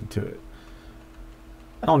 There's nothing to it.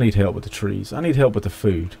 I don't need help with the trees. I need help with the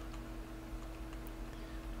food.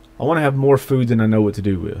 I want to have more food than I know what to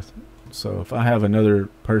do with. So if I have another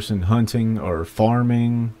person hunting or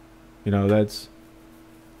farming, you know,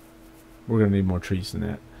 we're going to need more trees than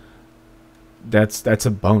that. That's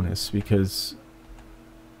a bonus, because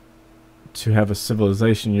to have a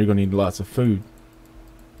civilization, you're going to need lots of food.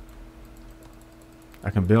 I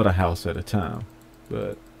can build a house at a time,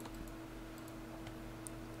 but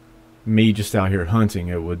me just out here hunting,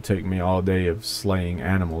 it would take me all day of slaying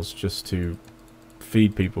animals just to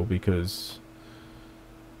feed people, because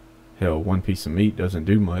hell, one piece of meat doesn't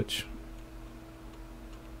do much.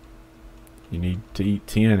 You need to eat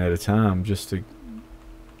 10 at a time just to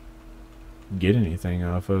get anything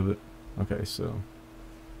off of it. Okay, so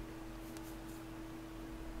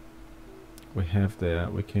we have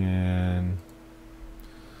that. We can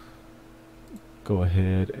go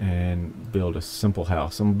ahead and build a simple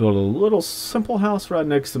house. I'm gonna build a little simple house right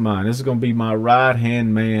next to mine. This is gonna be my right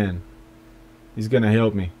hand man. He's gonna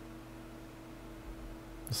help me.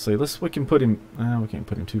 Let's see. We can put him. We can't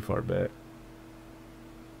put him too far back.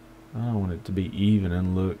 I don't want it to be even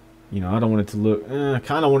and look. You know, I don't want it to look. I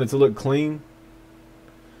kind of want it to look clean.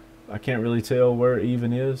 I can't really tell where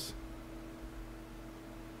even is.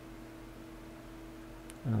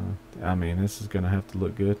 I mean, this is gonna have to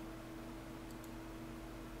look good.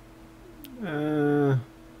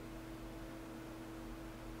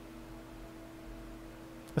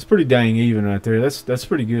 That's pretty dang even right there. That's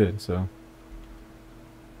pretty good. So,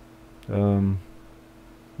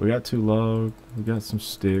 we got 2 logs. We got some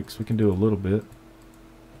sticks. We can do a little bit.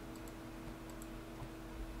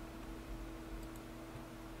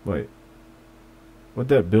 Wait, what'd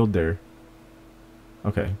that build there?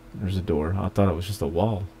 Okay, there's a door. I thought it was just a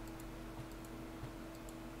wall.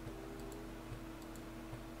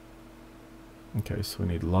 Okay, so we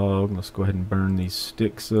need log. Let's go ahead and burn these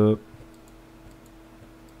sticks up.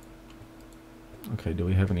 Okay, do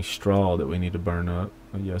we have any straw that we need to burn up?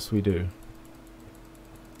 Oh, yes, we do.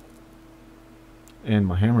 And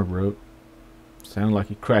my hammer broke. Sounded like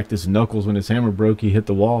he cracked his knuckles when his hammer broke. He hit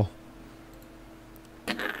the wall.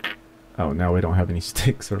 Oh, now we don't have any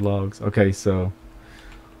sticks or logs. Okay, so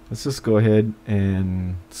let's just go ahead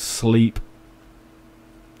and sleep.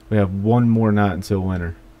 We have 1 more night until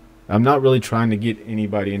winter. I'm not really trying to get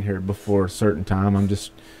anybody in here before a certain time. I'm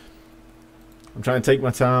trying to take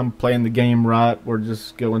my time playing the game right. We're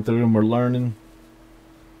just going through and we're learning.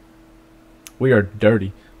 We are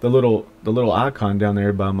dirty. The little icon down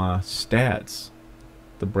there by my stats,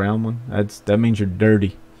 the brown one, that means you're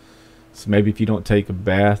dirty. So maybe if you don't take a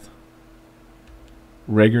bath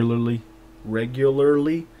regularly, maybe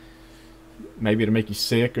it'll make you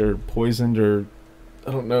sick or poisoned, or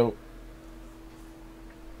I don't know,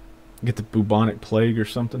 get the bubonic plague or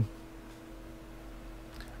something.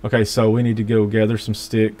 Okay, so we need to go gather some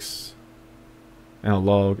sticks and a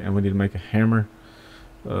log, and we need to make a hammer.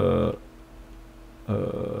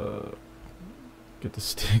 Get the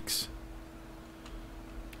sticks,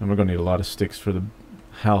 and we're gonna need a lot of sticks for the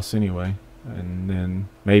house anyway. And then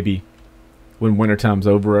maybe when wintertime's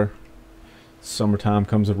over, summertime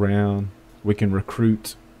comes around, we can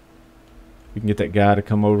recruit. We can get that guy to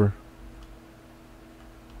come over.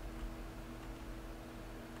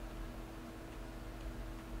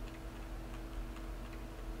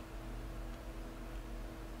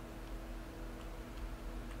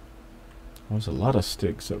 There's a lot of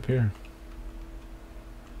sticks up here.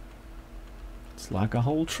 It's like a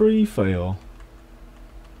whole tree fell.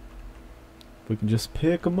 If we can just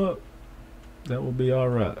pick them up, that will be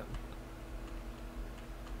alright.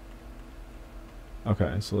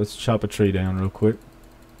 Okay, so let's chop a tree down real quick.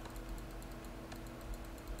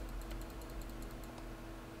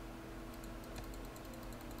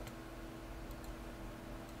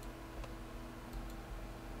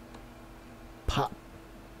 Pop.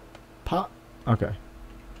 Pop. Okay.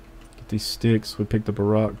 Get these sticks. We picked up a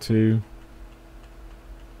rock too.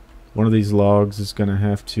 One of these logs is going to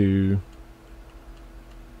have to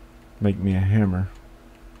make me a hammer.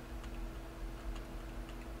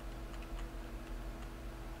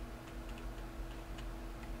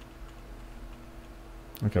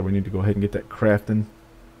 Okay, we need to go ahead and get that crafting.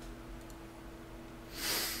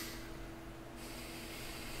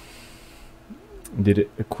 Did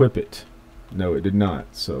it equip it? No, it did not.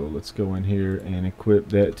 So let's go in here and equip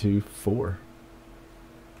that to 4.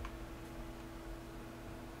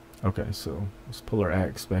 Okay, so let's pull our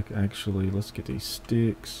axe back. Actually, let's get these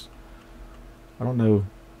sticks. I don't know.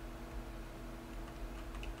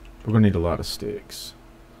 We're gonna need a lot of sticks.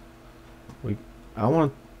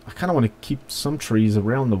 I kind of want to keep some trees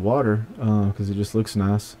around the water because it just looks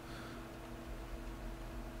nice.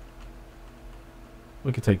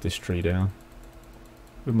 We could take this tree down.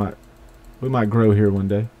 We might grow here one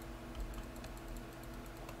day.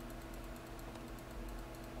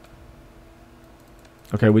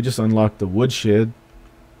 Okay, we just unlocked the woodshed.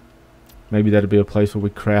 Maybe that'll be a place where we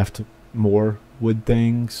craft more wood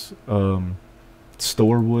things,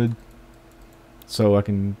 store wood, so I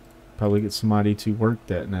can probably get somebody to work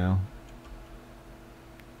that now.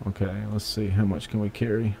 Okay, let's see. How much can we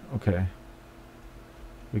carry? Okay.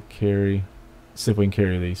 We carry... Let's see if we can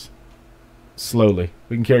carry these. Slowly.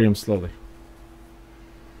 We can carry them slowly.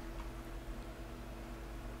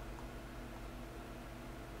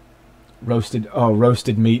 Roasted... Oh,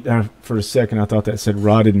 roasted meat. For a second, I thought that said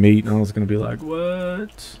rotted meat. And I was going to be like,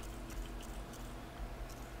 what?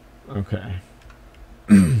 Okay.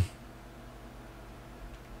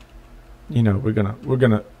 You know,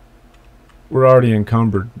 we're already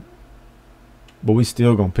encumbered, but we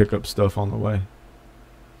still gonna pick up stuff on the way.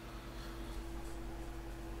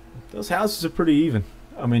 Those houses are pretty even.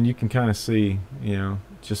 I mean, you can kind of see, you know,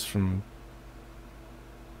 just from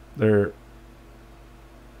they're a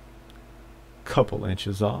couple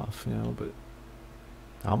inches off, you know, but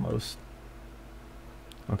almost.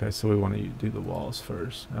 Okay, so we want to do the walls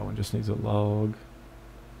first. That one just needs a log.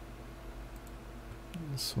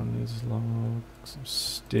 This one needs a log, some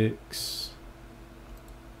sticks.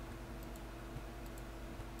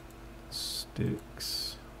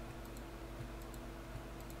 Sticks.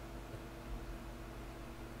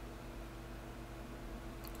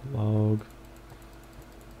 Log.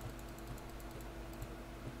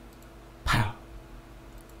 Pow.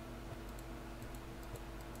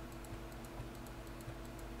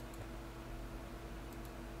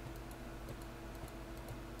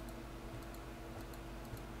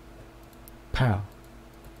 Pow.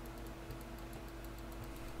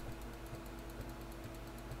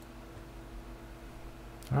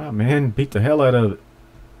 Alright, man, beat the hell out of it.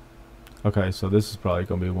 Okay, so this is probably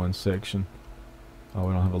gonna be one section. Oh,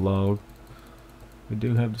 we don't have a log. We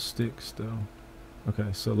do have the sticks though.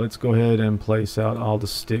 Okay, so let's go ahead and place out all the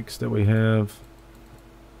sticks that we have.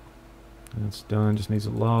 That's done, just needs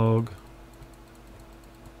a log.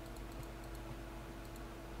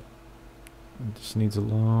 It just needs a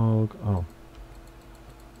log. Oh.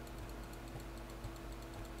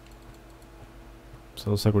 So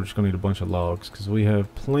it looks like we're just going to need a bunch of logs because we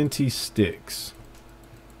have plenty sticks.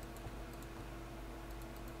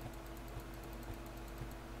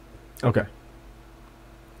 Okay.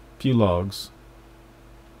 Few logs.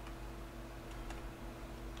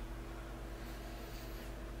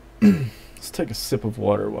 Let's take a sip of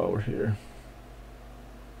water while we're here.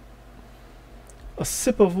 A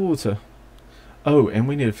sip of water. Oh, and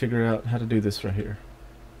we need to figure out how to do this right here.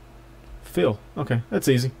 Fill. Okay, that's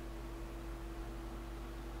easy.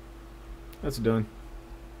 That's done.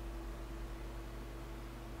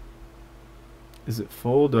 Is it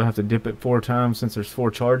full? Do I have to dip it 4 times since there's 4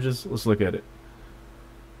 charges? Let's look at it.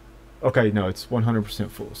 Okay, no, it's 100%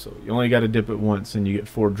 full. So you only got to dip it once and you get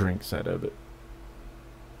 4 drinks out of it.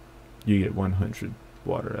 You get 100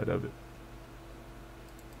 water out of it.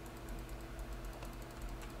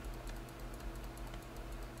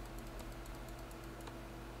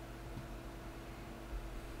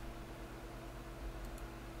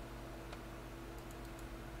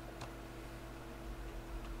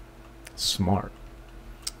 Smart.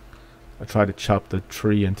 I tried to chop the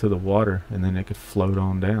tree into the water and then it could float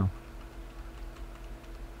on down.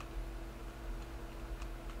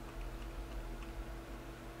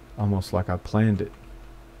 Almost like I planned it.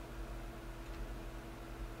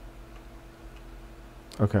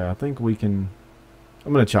 Okay, I think we can...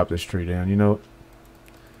 I'm gonna chop this tree down, you know what?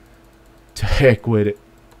 To heck with it.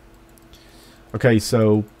 Okay,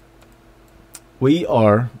 so we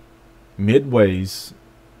are midways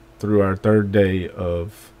through our 3rd day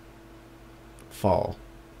of fall.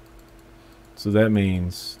 So that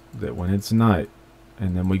means that when it's night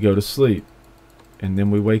and then we go to sleep and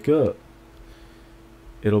then we wake up,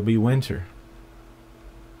 it'll be winter.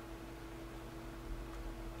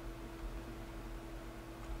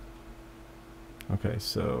 Okay,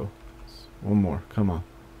 so one more. Come on.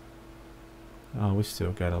 Oh, we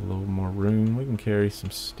still got a little more room. We can carry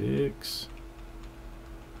some sticks.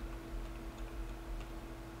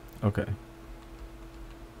 Okay.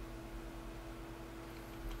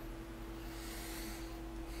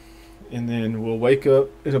 And then we'll wake up.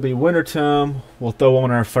 It'll be winter time. We'll throw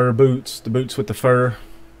on our fur boots, the boots with the fur,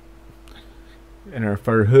 and our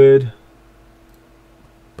fur hood.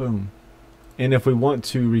 Boom. And if we want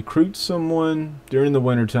to recruit someone during the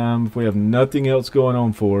winter time, if we have nothing else going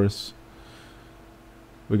on for us,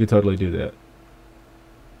 we could totally do that.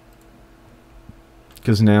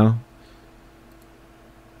 Because now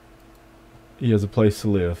he has a place to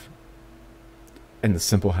live. And the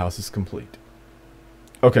simple house is complete.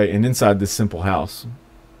 Okay, and inside this simple house,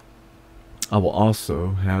 I will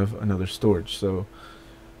also have another storage. So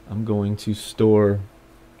I'm going to store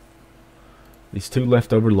these 2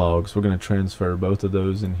 leftover logs. We're going to transfer both of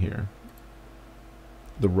those in here.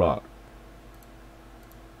 The rock.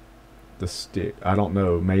 the stick. I don't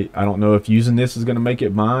know. I don't know if using this is gonna make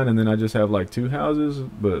it mine, and then I just have like 2 houses.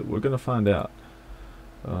 But we're gonna find out.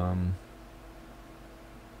 I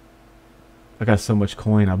got so much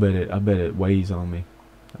coin. I bet it weighs on me.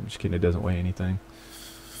 I'm just kidding. It doesn't weigh anything.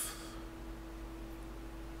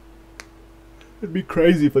 It'd be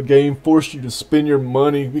crazy if a game forced you to spend your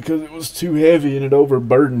money because it was too heavy and it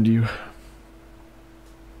overburdened you.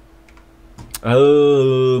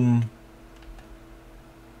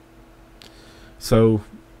 So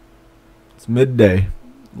it's midday,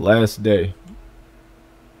 last day.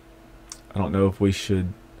 I don't know if we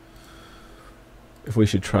should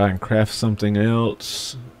try and craft something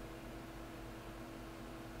else.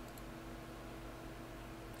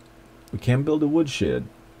 We can build a woodshed.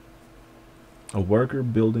 A worker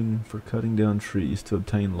building for cutting down trees to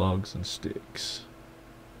obtain logs and sticks.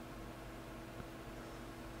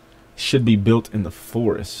 Should be built in the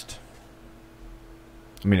forest.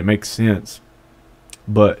 I mean, it makes sense.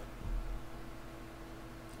 But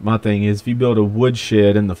my thing is, if you build a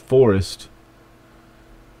woodshed in the forest,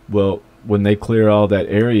 well, when they clear all that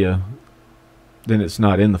area, then it's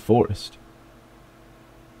not in the forest.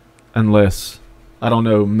 Unless, I don't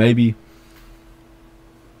know, maybe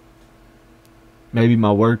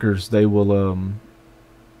my workers, they will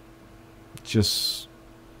just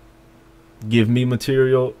give me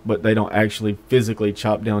material, but they don't actually physically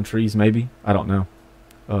chop down trees. Maybe, I don't know.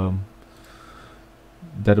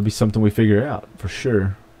 That'll be something we figure out for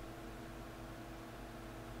sure.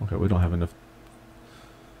 Okay, we don't have enough.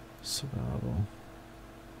 Survival,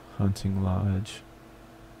 hunting lodge,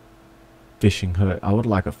 fishing hut. I would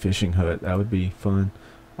like a fishing hut. That would be fun.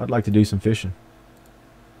 I'd like to do some fishing.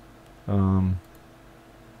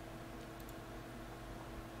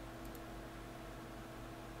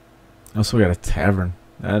 Also, we got a tavern.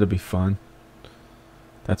 That'd be fun.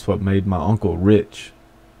 That's what made my uncle rich.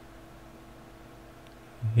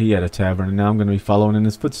 He had a tavern, and now I'm going to be following in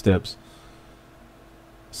his footsteps.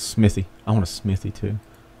 Smithy. I want a smithy too.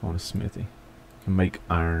 I want a smithy. Can make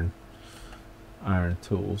iron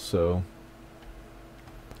tools. So,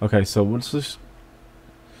 okay. So let's just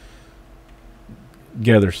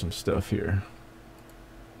gather some stuff here.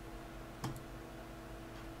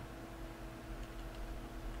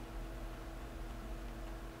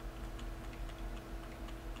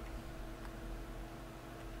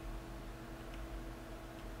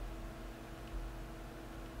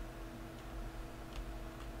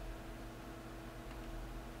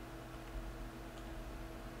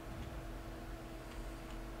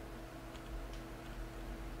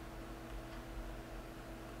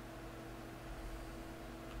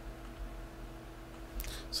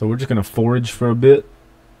 So we're just going to forage for a bit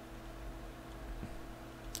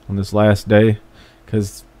on this last day,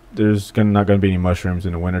 because there's not going to be any mushrooms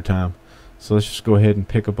in the wintertime. So let's just go ahead and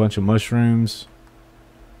pick a bunch of mushrooms.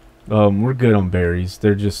 We're good on berries.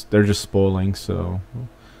 They're just spoiling. So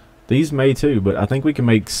these may too, but I think we can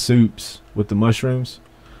make soups with the mushrooms.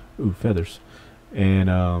 Ooh, feathers.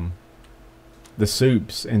 And the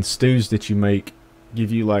soups and stews that you make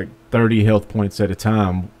give you like 30 health points at a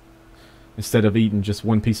time. Instead of eating just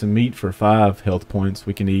one piece of meat for 5 health points,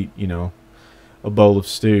 we can eat, you know, a bowl of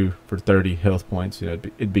stew for 30 health points. You know,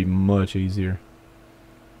 it'd be much easier.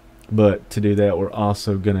 But to do that, we're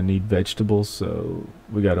also gonna need vegetables, so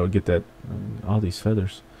we gotta get that. All these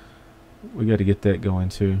feathers, we gotta get that going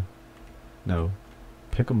too. No,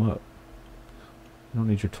 pick them up. You don't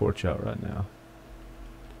need your torch out right now.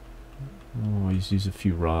 Oh, I just use a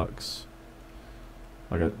few rocks.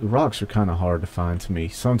 The rocks are kind of hard to find to me.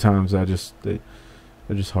 Sometimes they're just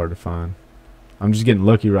hard to find. I'm just getting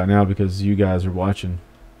lucky right now because you guys are watching.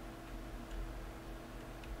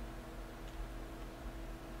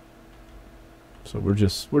 So we're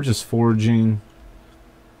just foraging,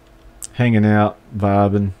 hanging out,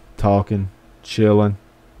 vibing, talking, chilling,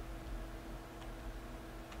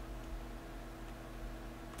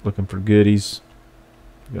 looking for goodies.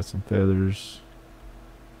 Got some feathers.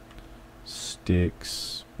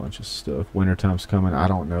 Sticks, bunch of stuff. Wintertime's coming. I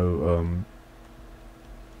don't know.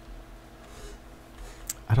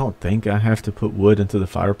 I don't think I have to put wood into the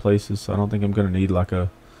fireplaces, so I don't think I'm gonna need like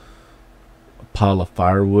a pile of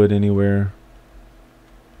firewood anywhere.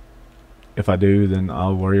 If I do, then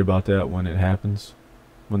I'll worry about that when it happens,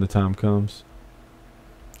 when the time comes.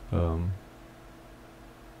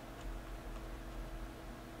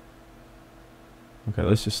 Okay,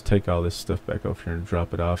 let's just take all this stuff back over here and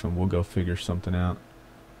drop it off, and we'll go figure something out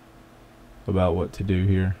about what to do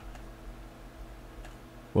here.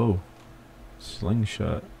 Whoa.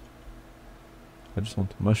 Slingshot. I just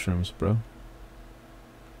want the mushrooms, bro.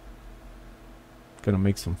 Gonna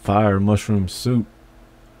make some fire mushroom soup.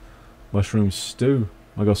 Mushroom stew.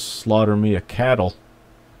 I'm gonna go slaughter me a cattle.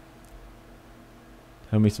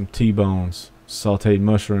 Have me some T-bones. Sauteed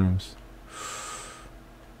mushrooms.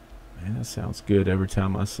 Man, that sounds good every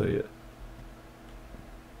time I say it.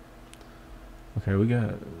 Okay, we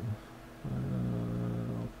got...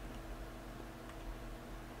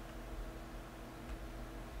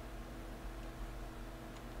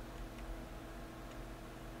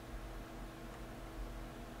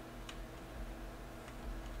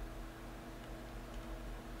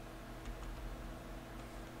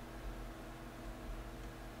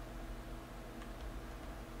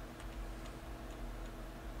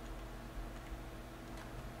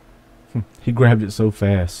 he grabbed it so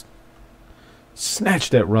fast.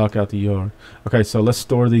 Snatched that rock out the yard. Okay, so let's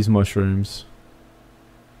store these mushrooms.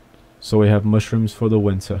 So we have mushrooms for the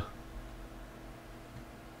winter.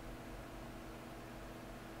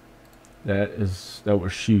 That were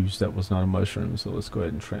shoes. That was not a mushroom. So let's go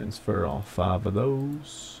ahead and transfer all 5 of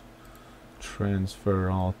those. Transfer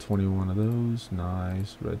all 21 of those.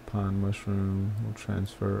 Nice. Red pine mushroom. We'll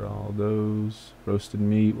transfer all those. Roasted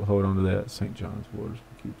meat. We'll hold on to that. St. John's waters.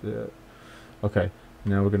 We'll keep that. Okay.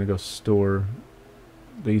 Now we're going to go store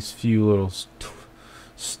these few little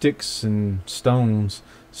sticks and stones.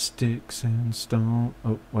 Sticks and stone.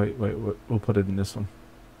 Oh, wait. We'll put it in this one.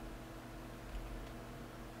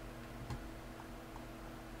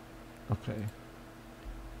 Okay.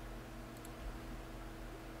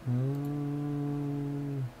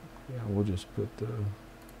 Yeah, we'll just put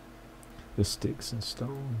the sticks and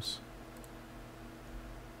stones.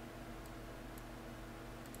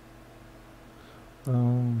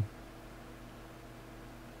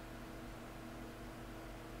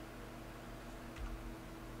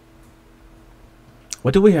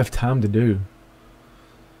 What do we have time to do?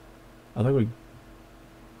 I think we...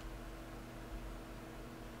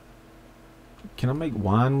 Can I make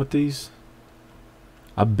wine with these?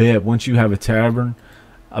 I bet once you have a tavern,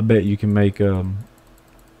 I bet you can make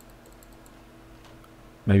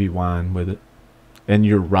maybe wine with it. And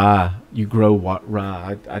your rye, you grow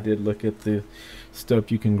rye. I did look at the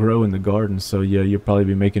stuff you can grow in the garden, so yeah, you'll probably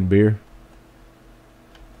be making beer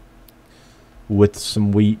with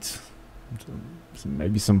some wheat,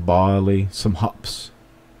 maybe some barley, some hops.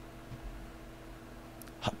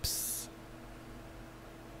 Hops.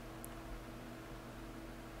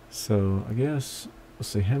 So I guess let's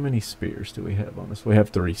see, how many spears do we have on us? We have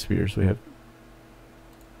 3 spears. We have...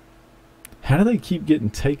 How do they keep getting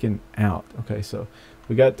taken out? Okay, so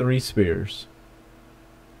we got 3 spears.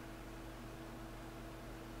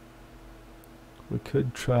 We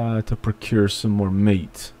could try to procure some more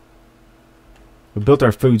meat. We built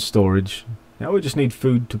our food storage. Now we just need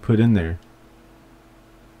food to put in there.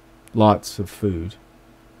 Lots of food.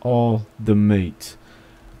 All the meat.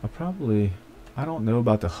 I don't know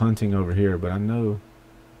about the hunting over here, but I know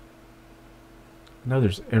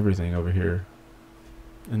there's everything over here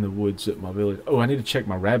in the woods at my village. Oh, I need to check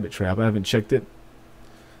my rabbit trap. I haven't checked it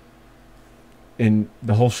in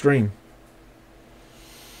the whole stream.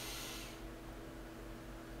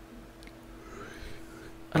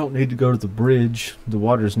 I don't need to go to the bridge. The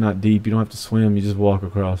water's not deep. You don't have to swim. You just walk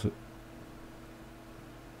across it.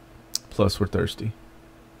 Plus, we're thirsty.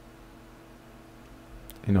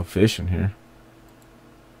 Ain't no fish in here.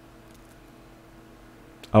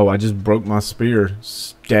 Oh, I just broke my spear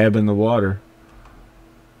stabbing the water.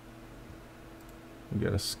 We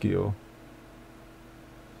got a skill.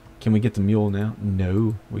 Can we get the mule now?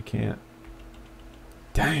 No, we can't.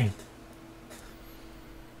 Dang.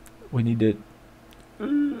 We need to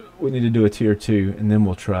do a tier 2 and then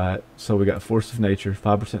we'll try it. So we got Force of Nature,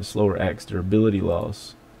 5% slower axe, durability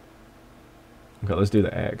loss. Okay, let's do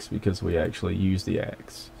the axe because we actually use the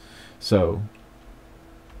axe. So,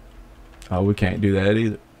 oh, we can't do that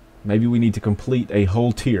either. Maybe we need to complete a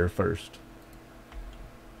whole tier first.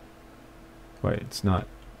 Wait, it's not.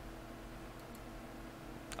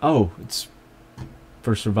 Oh, it's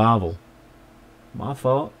for survival. My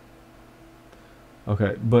fault.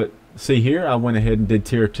 Okay, but see here, I went ahead and did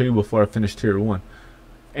tier 2 before I finished tier 1,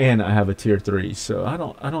 and I have a tier 3. So I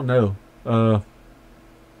don't know. 10%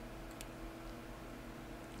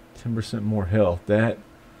 more health. That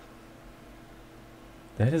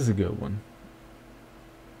is a good one.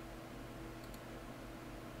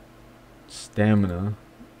 Stamina.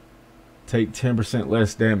 Take 10%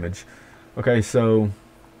 less damage. Okay, so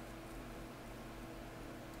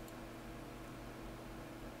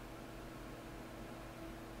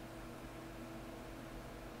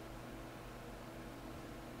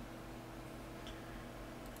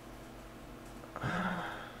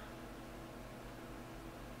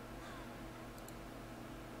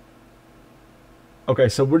Okay,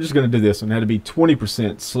 so we're just going to do this one. That'd be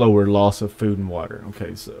 20% slower loss of food and water.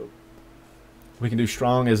 Okay, so we can do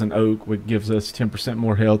strong as an oak, which gives us 10%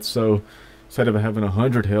 more health. So instead of having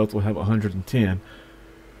 100 health, we'll have 110.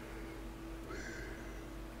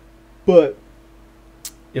 But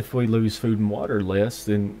if we lose food and water less,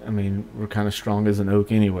 then, I mean, we're kind of strong as an oak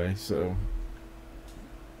anyway. So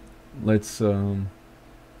let's do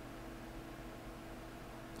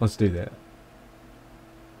that.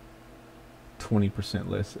 20%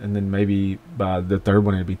 less, and then maybe by the third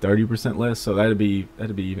one it'd be 30% less. So that'd be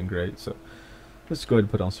even great. So let's go ahead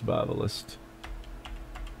and put on survivalist.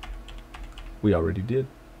 We already did,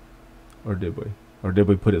 or did we? Or did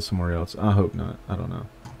we put it somewhere else? I hope not. I don't know.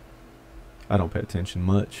 I don't pay attention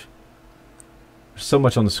much. There's so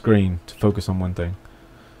much on the screen to focus on one thing.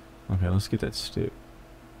 Okay, let's get that stick.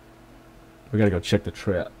 We gotta go check the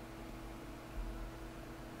trap.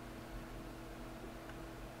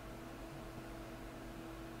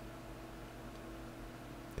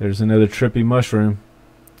 There's another trippy mushroom.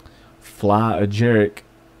 Fly agaric,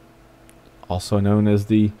 also known as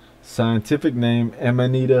the scientific name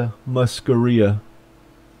Amanita muscaria.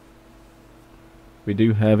 We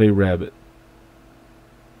do have a rabbit.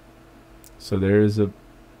 So there is a...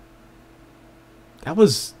 That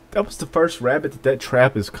was the first rabbit that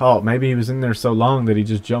trap is caught. Maybe he was in there so long that he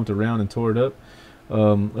just jumped around and tore it up.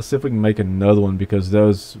 Let's see if we can make another one, because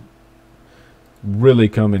those really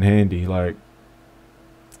come in handy. Like,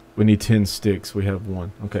 we need 10 sticks. We have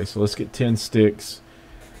 1. Okay, so let's get 10 sticks,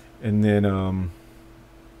 and then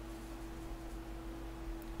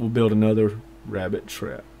we'll build another rabbit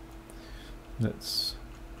trap. That's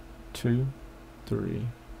 2, 3,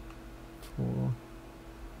 4.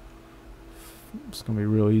 It's gonna be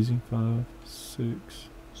real easy. 5, 6,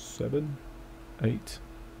 7, 8,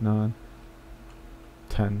 9,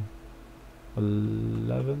 10,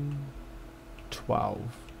 11,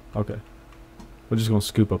 12. Okay. We're just going to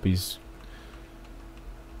scoop up these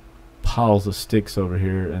piles of sticks over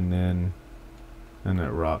here, and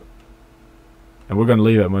that rock. And we're going to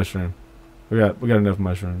leave that mushroom. We got enough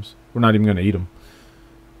mushrooms. We're not even going to eat them.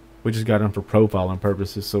 We just got them for profiling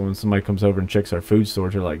purposes, so when somebody comes over and checks our food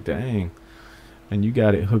storage, they're like, dang, and you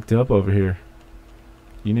got it hooked up over here.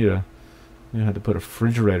 You have to put a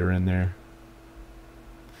refrigerator in there.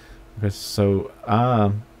 Okay, so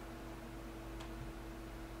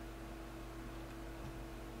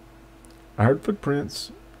I heard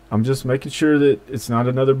footprints. I'm just making sure that it's not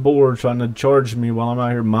another boar trying to charge me while I'm out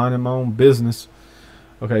here minding my own business.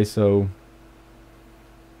 Okay, so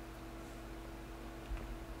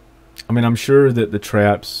I mean, I'm sure that the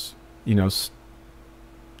traps, you know,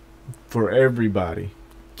 for everybody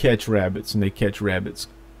catch rabbits, and they catch rabbits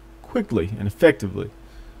quickly and effectively.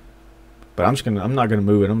 But I'm not gonna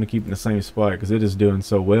move it. I'm gonna keep it in the same spot because it is doing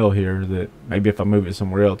so well here that maybe if I move it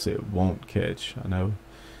somewhere else, it won't catch. I know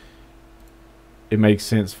it makes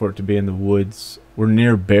sense for it to be in the woods. We're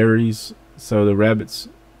near berries, so the rabbits,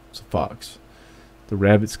 it's a fox. The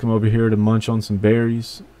rabbits come over here to munch on some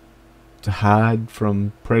berries to hide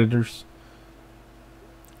from predators.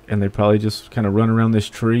 And they probably just kind of run around this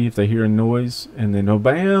tree if they hear a noise, and then oh,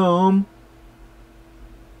 bam!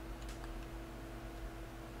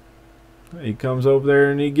 He comes over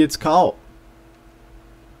there and he gets caught.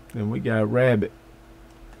 Then we got rabbit.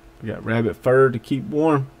 We got rabbit fur to keep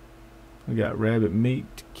warm. We got rabbit meat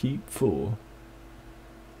to keep full.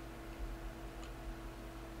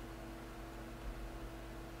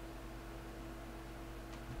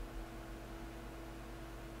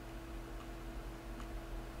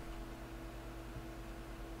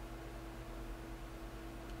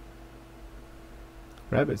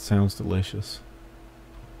 Rabbit sounds delicious.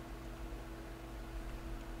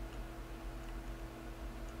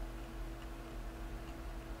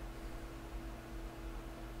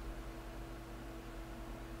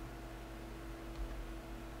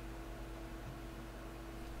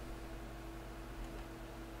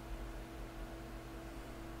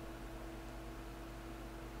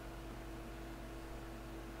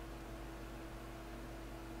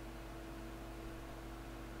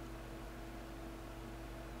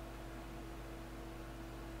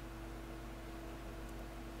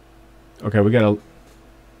 Okay, we got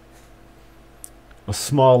a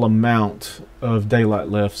small amount of daylight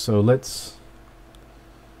left, so let's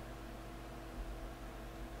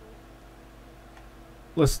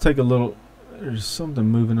take a little. There's something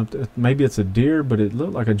moving up there. Maybe it's a deer, but it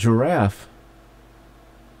looked like a giraffe.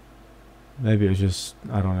 Maybe it was just,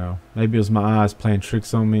 I don't know. Maybe it was my eyes playing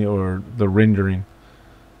tricks on me, or the rendering.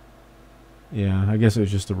 Yeah, I guess it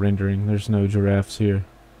was just the rendering. There's no giraffes here.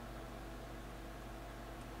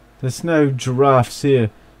 There's no giraffes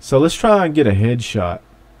here. So let's try and get a headshot.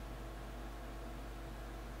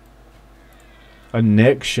 A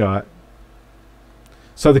neck shot.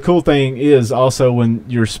 So the cool thing is also when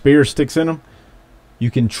your spear sticks in them,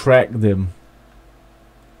 you can track them.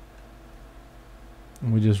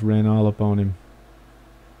 And we just ran all up on him.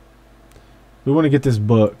 We want to get this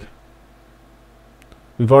buck.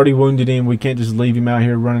 We've already wounded him. We can't just leave him out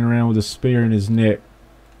here running around with a spear in his neck.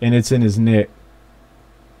 And it's in his neck.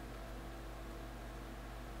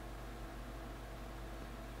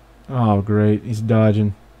 Oh, great. He's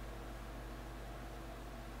dodging.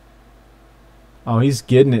 Oh, he's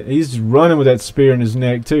getting it. He's running with that spear in his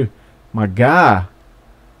neck, too. My guy.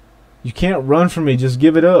 You can't run from me. Just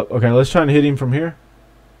give it up. Okay, let's try and hit him from here.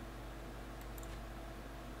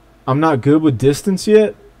 I'm not good with distance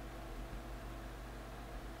yet.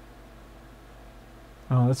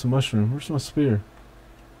 Oh, that's a mushroom. Where's my spear?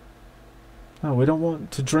 Oh, we don't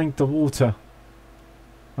want to drink the water.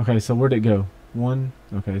 Okay, so where'd it go? One.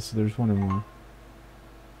 Okay, so there's one and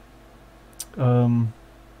one.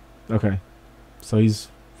 Okay. So he's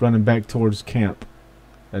running back towards camp.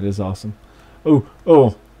 That is awesome. Oh,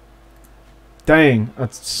 oh. Dang, I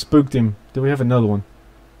spooked him. Do we have another one?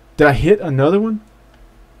 Did I hit another one?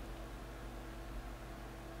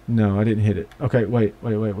 No, I didn't hit it. Okay, wait.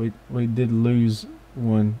 We did lose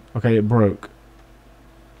one. Okay, it broke.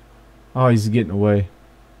 Oh, he's getting away.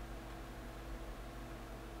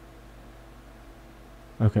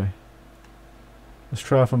 Okay. Let's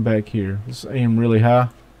try from back here. Let's aim really high.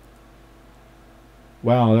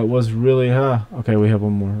 Wow, that was really high. Okay, we have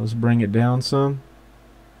one more. Let's bring it down some.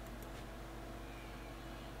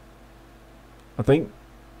 I think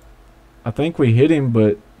we hit him,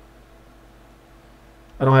 but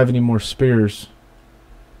I don't have any more spears.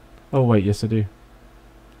 Oh, wait, yes I do.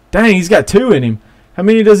 Dang, he's got two in him. How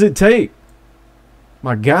many does it take?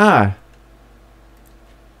 My guy.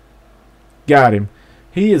 Got him.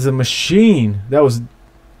 He is a machine. That was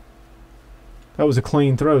a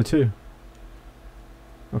clean throw, too.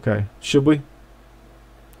 Okay, should we?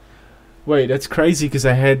 Wait, that's crazy because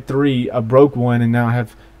I had three. I broke one and now I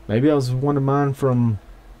have... Maybe I was one of mine from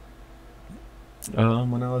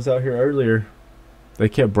when I was out here earlier. They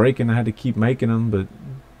kept breaking. I had to keep making them, but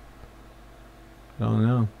I don't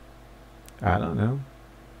know. I don't know.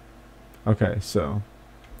 Okay, so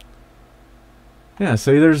yeah,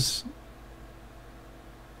 see, there's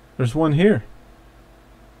one here.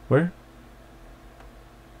 Where?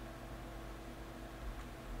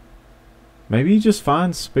 Maybe you just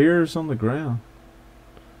find spears on the ground.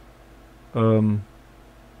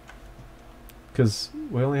 Because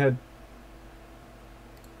we only had...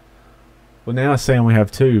 Well, now it's saying we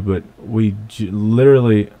have two, but we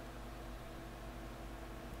literally...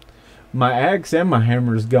 My axe and my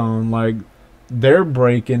hammer's gone. Like, they're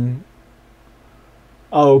breaking.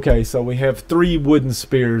 Oh, okay, so we have 3 wooden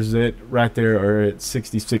spears that right there are at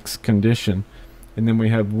 66 condition. And then we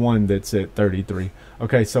have one that's at 33.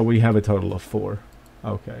 Okay, so we have a total of 4.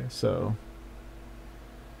 Okay, so...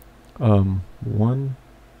 1...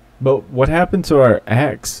 But what happened to our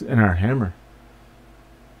axe and our hammer?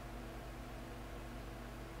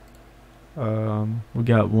 We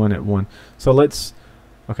got 1 at 1. So let's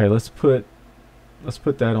put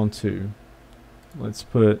that on 2. Let's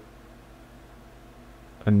put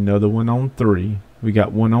another one on 3. We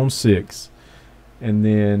got 1 on 6. And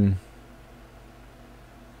then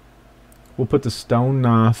we'll put the stone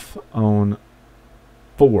knife on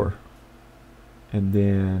 4. And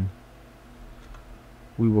then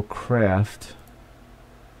we will craft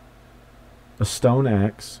a stone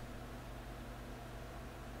axe.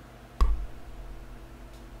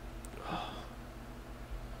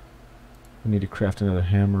 We need to craft another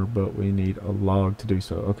hammer, but we need a log to do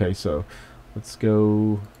so. Okay, so let's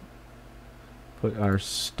go put our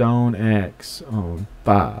stone axe on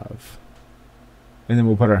 5. And then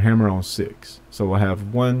we'll put our hammer on 6. So we'll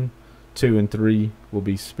have 1, 2, and 3 will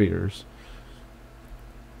be spears.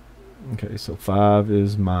 Okay, so 5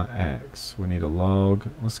 is my axe. We need a log.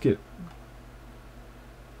 Let's get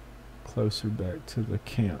closer back to the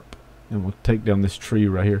camp. And we'll take down this tree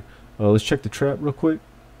right here. Let's check the trap real quick.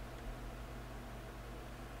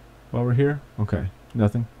 While we're here? Okay,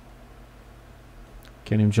 nothing.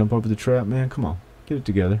 Can't even jump over the trap, man. Come on, get it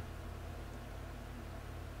together.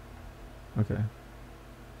 Okay.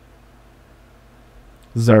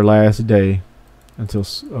 This is our last day until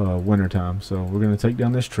winter time, so we're going to take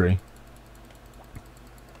down this tree.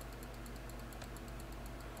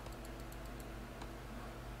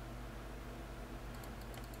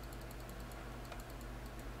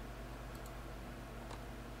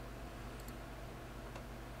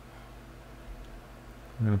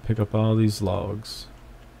 I'm going to pick up all these logs.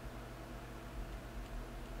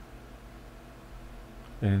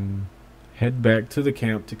 and head back to the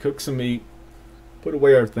camp to cook some meat, put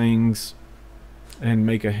away our things, and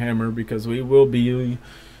make a hammer, because we will be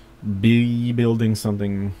building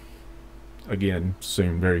something again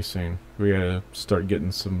soon, very soon. We gotta start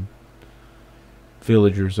getting some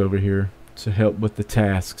villagers over here to help with the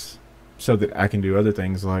tasks, so that I can do other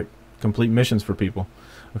things like complete missions for people.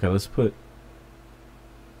 Okay, I'm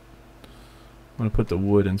gonna put the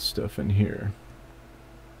wood and stuff in here.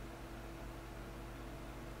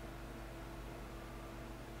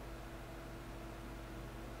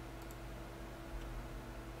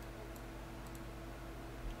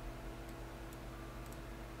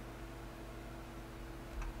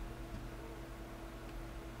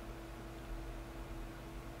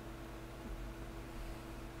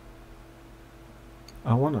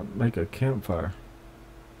 I want to make a campfire.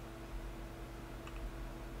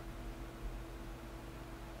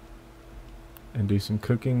 And do some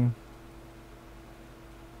cooking.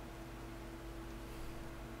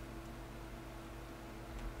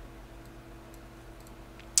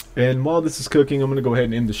 And while this is cooking, I'm going to go ahead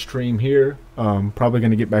and end the stream here. Probably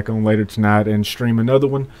going to get back on later tonight and stream another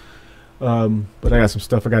one. But I got some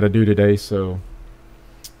stuff I got to do today, so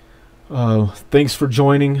thanks for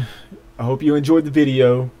joining. I hope you enjoyed the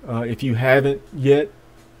video. If you haven't yet,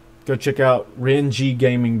 go check out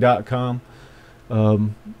renggaming.com.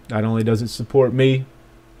 Not only does it support me,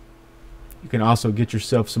 you can also get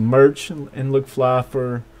yourself some merch and look fly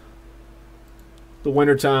for the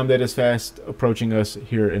winter time that is fast approaching us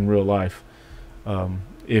here in real life.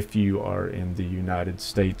 If you are in the United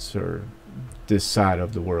States or this side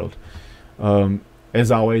of the world.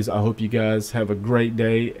 As always, I hope you guys have a great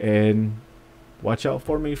day, and watch out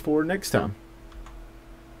for me for next time.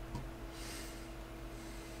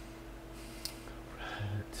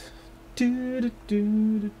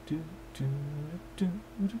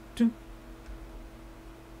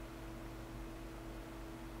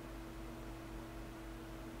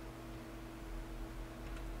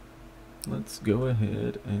 Let's go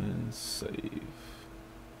ahead and save.